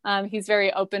 He's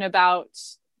very open about,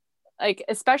 like,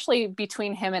 especially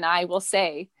between him and I, will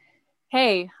say,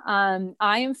 hey, I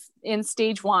am in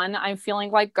stage 1. I'm feeling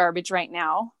like garbage right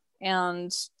now.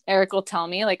 And Eric will tell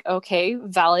me, like, okay,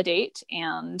 validate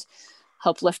and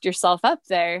help lift yourself up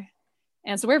there.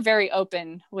 And so we're very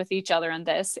open with each other in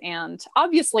this. And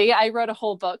obviously I wrote a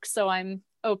whole book, so I'm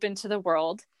open to the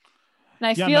world. And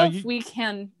I feel if we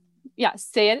can,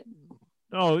 say it.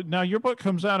 Oh, now your book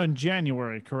comes out in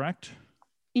January, correct?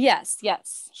 Yes.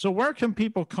 So where can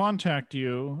people contact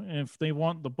you if they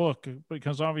want the book?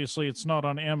 Because obviously it's not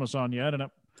on Amazon yet. And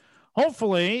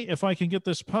hopefully, if I can get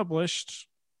this published,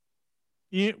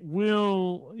 it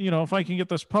will, if I can get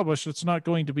this published, it's not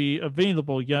going to be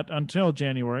available yet until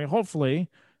January. Hopefully,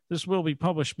 this will be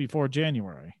published before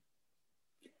January.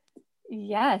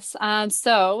 Yes.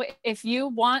 So if you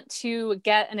want to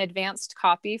get an advanced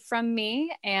copy from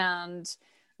me and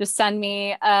just send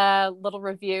me a little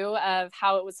review of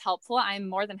how it was helpful, I'm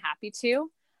more than happy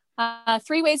to.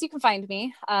 3 ways you can find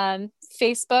me.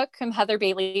 Facebook, I'm Heather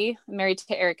Bailey, married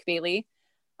to Eric Bailey.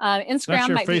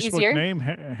 Instagram might be easier. That's your Facebook name,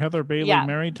 Heather Bailey,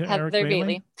 married to Eric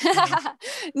Bailey?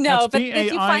 No, but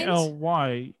if you find...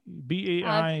 B-A-I-L-Y.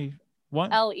 B-A-I...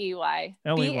 What? L-E-Y.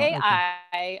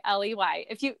 B-A-I-L-E-Y.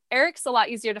 Eric's a lot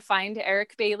easier to find,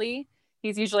 Eric Bailey.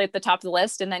 He's usually at the top of the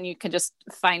list, and then you can just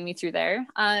find me through there.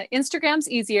 Instagram's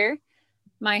easier.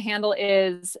 My handle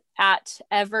is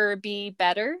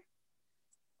 @everbebetter.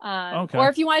 Okay. Or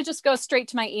if you want to just go straight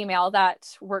to my email,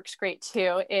 that works great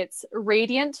too. It's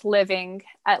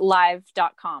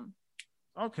radiantliving@live.com.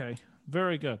 Okay,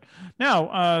 very good.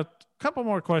 Now, couple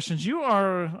more questions. You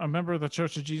are a member of the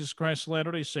Church of Jesus Christ of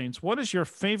Latter-day Saints. What is your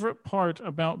favorite part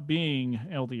about being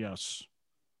LDS?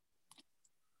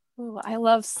 Ooh, I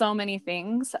love so many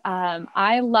things.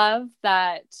 I love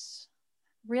that.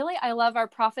 Really, I love our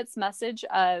prophet's message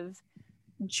of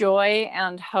joy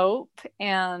and hope,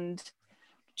 and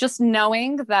just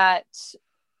knowing that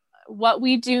what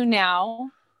we do now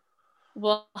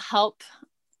will help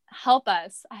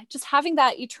us. Just having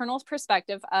that eternal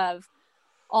perspective of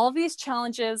all of these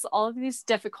challenges, all of these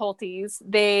difficulties,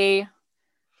 they're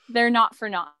not for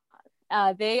naught.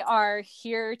 They are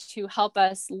here to help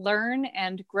us learn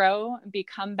and grow, and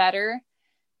become better.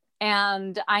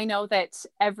 And I know that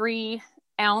every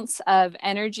ounce of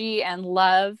energy and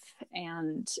love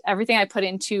and everything I put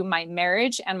into my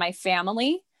marriage and my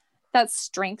family, that's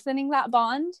strengthening that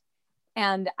bond.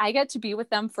 And I get to be with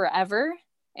them forever.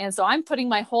 And so I'm putting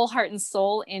my whole heart and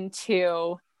soul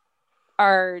into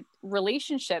our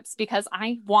relationships because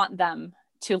I want them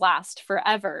to last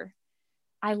forever.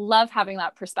 I love having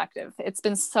that perspective. It's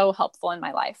been so helpful in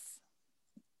my life.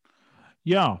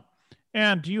 Yeah.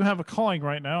 And do you have a calling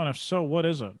right now? And if so, what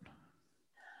is it?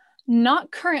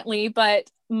 Not currently, but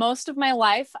most of my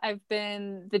life I've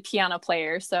been the piano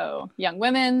player. So Young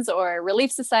Women's or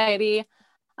Relief Society.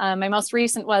 My most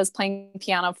recent was playing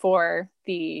piano for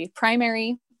the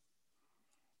primary.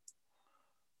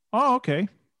 Oh, okay.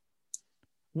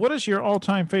 What is your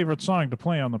all-time favorite song to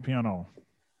play on the piano?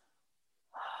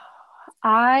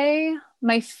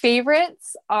 My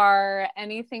favorites are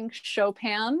anything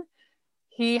Chopin.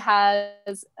 He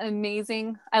has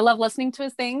amazing, I love listening to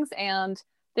his things, and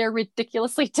they're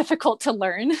ridiculously difficult to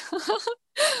learn.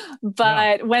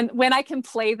 But when I can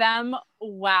play them,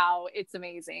 wow, it's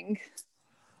amazing.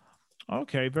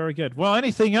 Okay, very good. Well,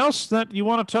 anything else that you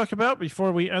want to talk about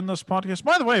before we end this podcast?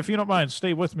 By the way, if you don't mind,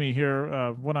 stay with me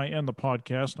here when I end the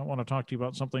podcast. I want to talk to you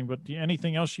about something, but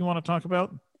anything else you want to talk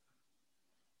about?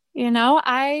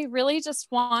 I really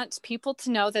just want people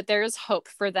to know that there is hope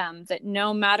for them, that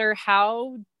no matter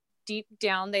how deep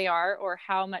down they are or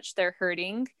how much they're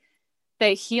hurting,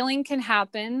 that healing can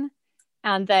happen,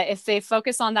 and that if they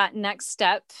focus on that next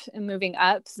step and moving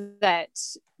up, that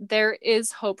there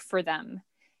is hope for them.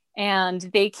 And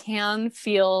they can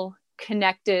feel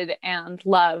connected and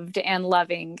loved and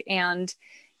loving and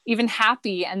even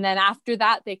happy. And then after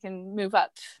that, they can move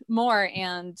up more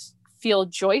and feel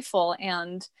joyful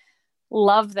and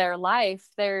love their life.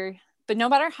 But no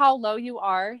matter how low you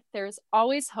are, there's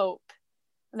always hope.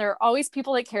 There are always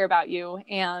people that care about you,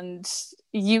 and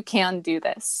you can do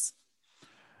this.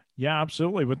 Yeah,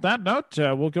 absolutely. With that note,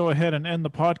 we'll go ahead and end the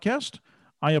podcast.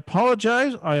 I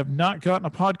apologize. I have not gotten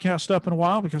a podcast up in a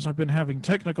while because I've been having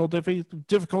technical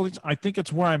difficulties. I think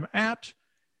it's where I'm at.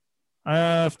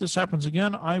 If this happens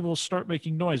again, I will start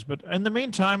making noise. But in the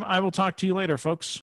meantime, I will talk to you later, folks.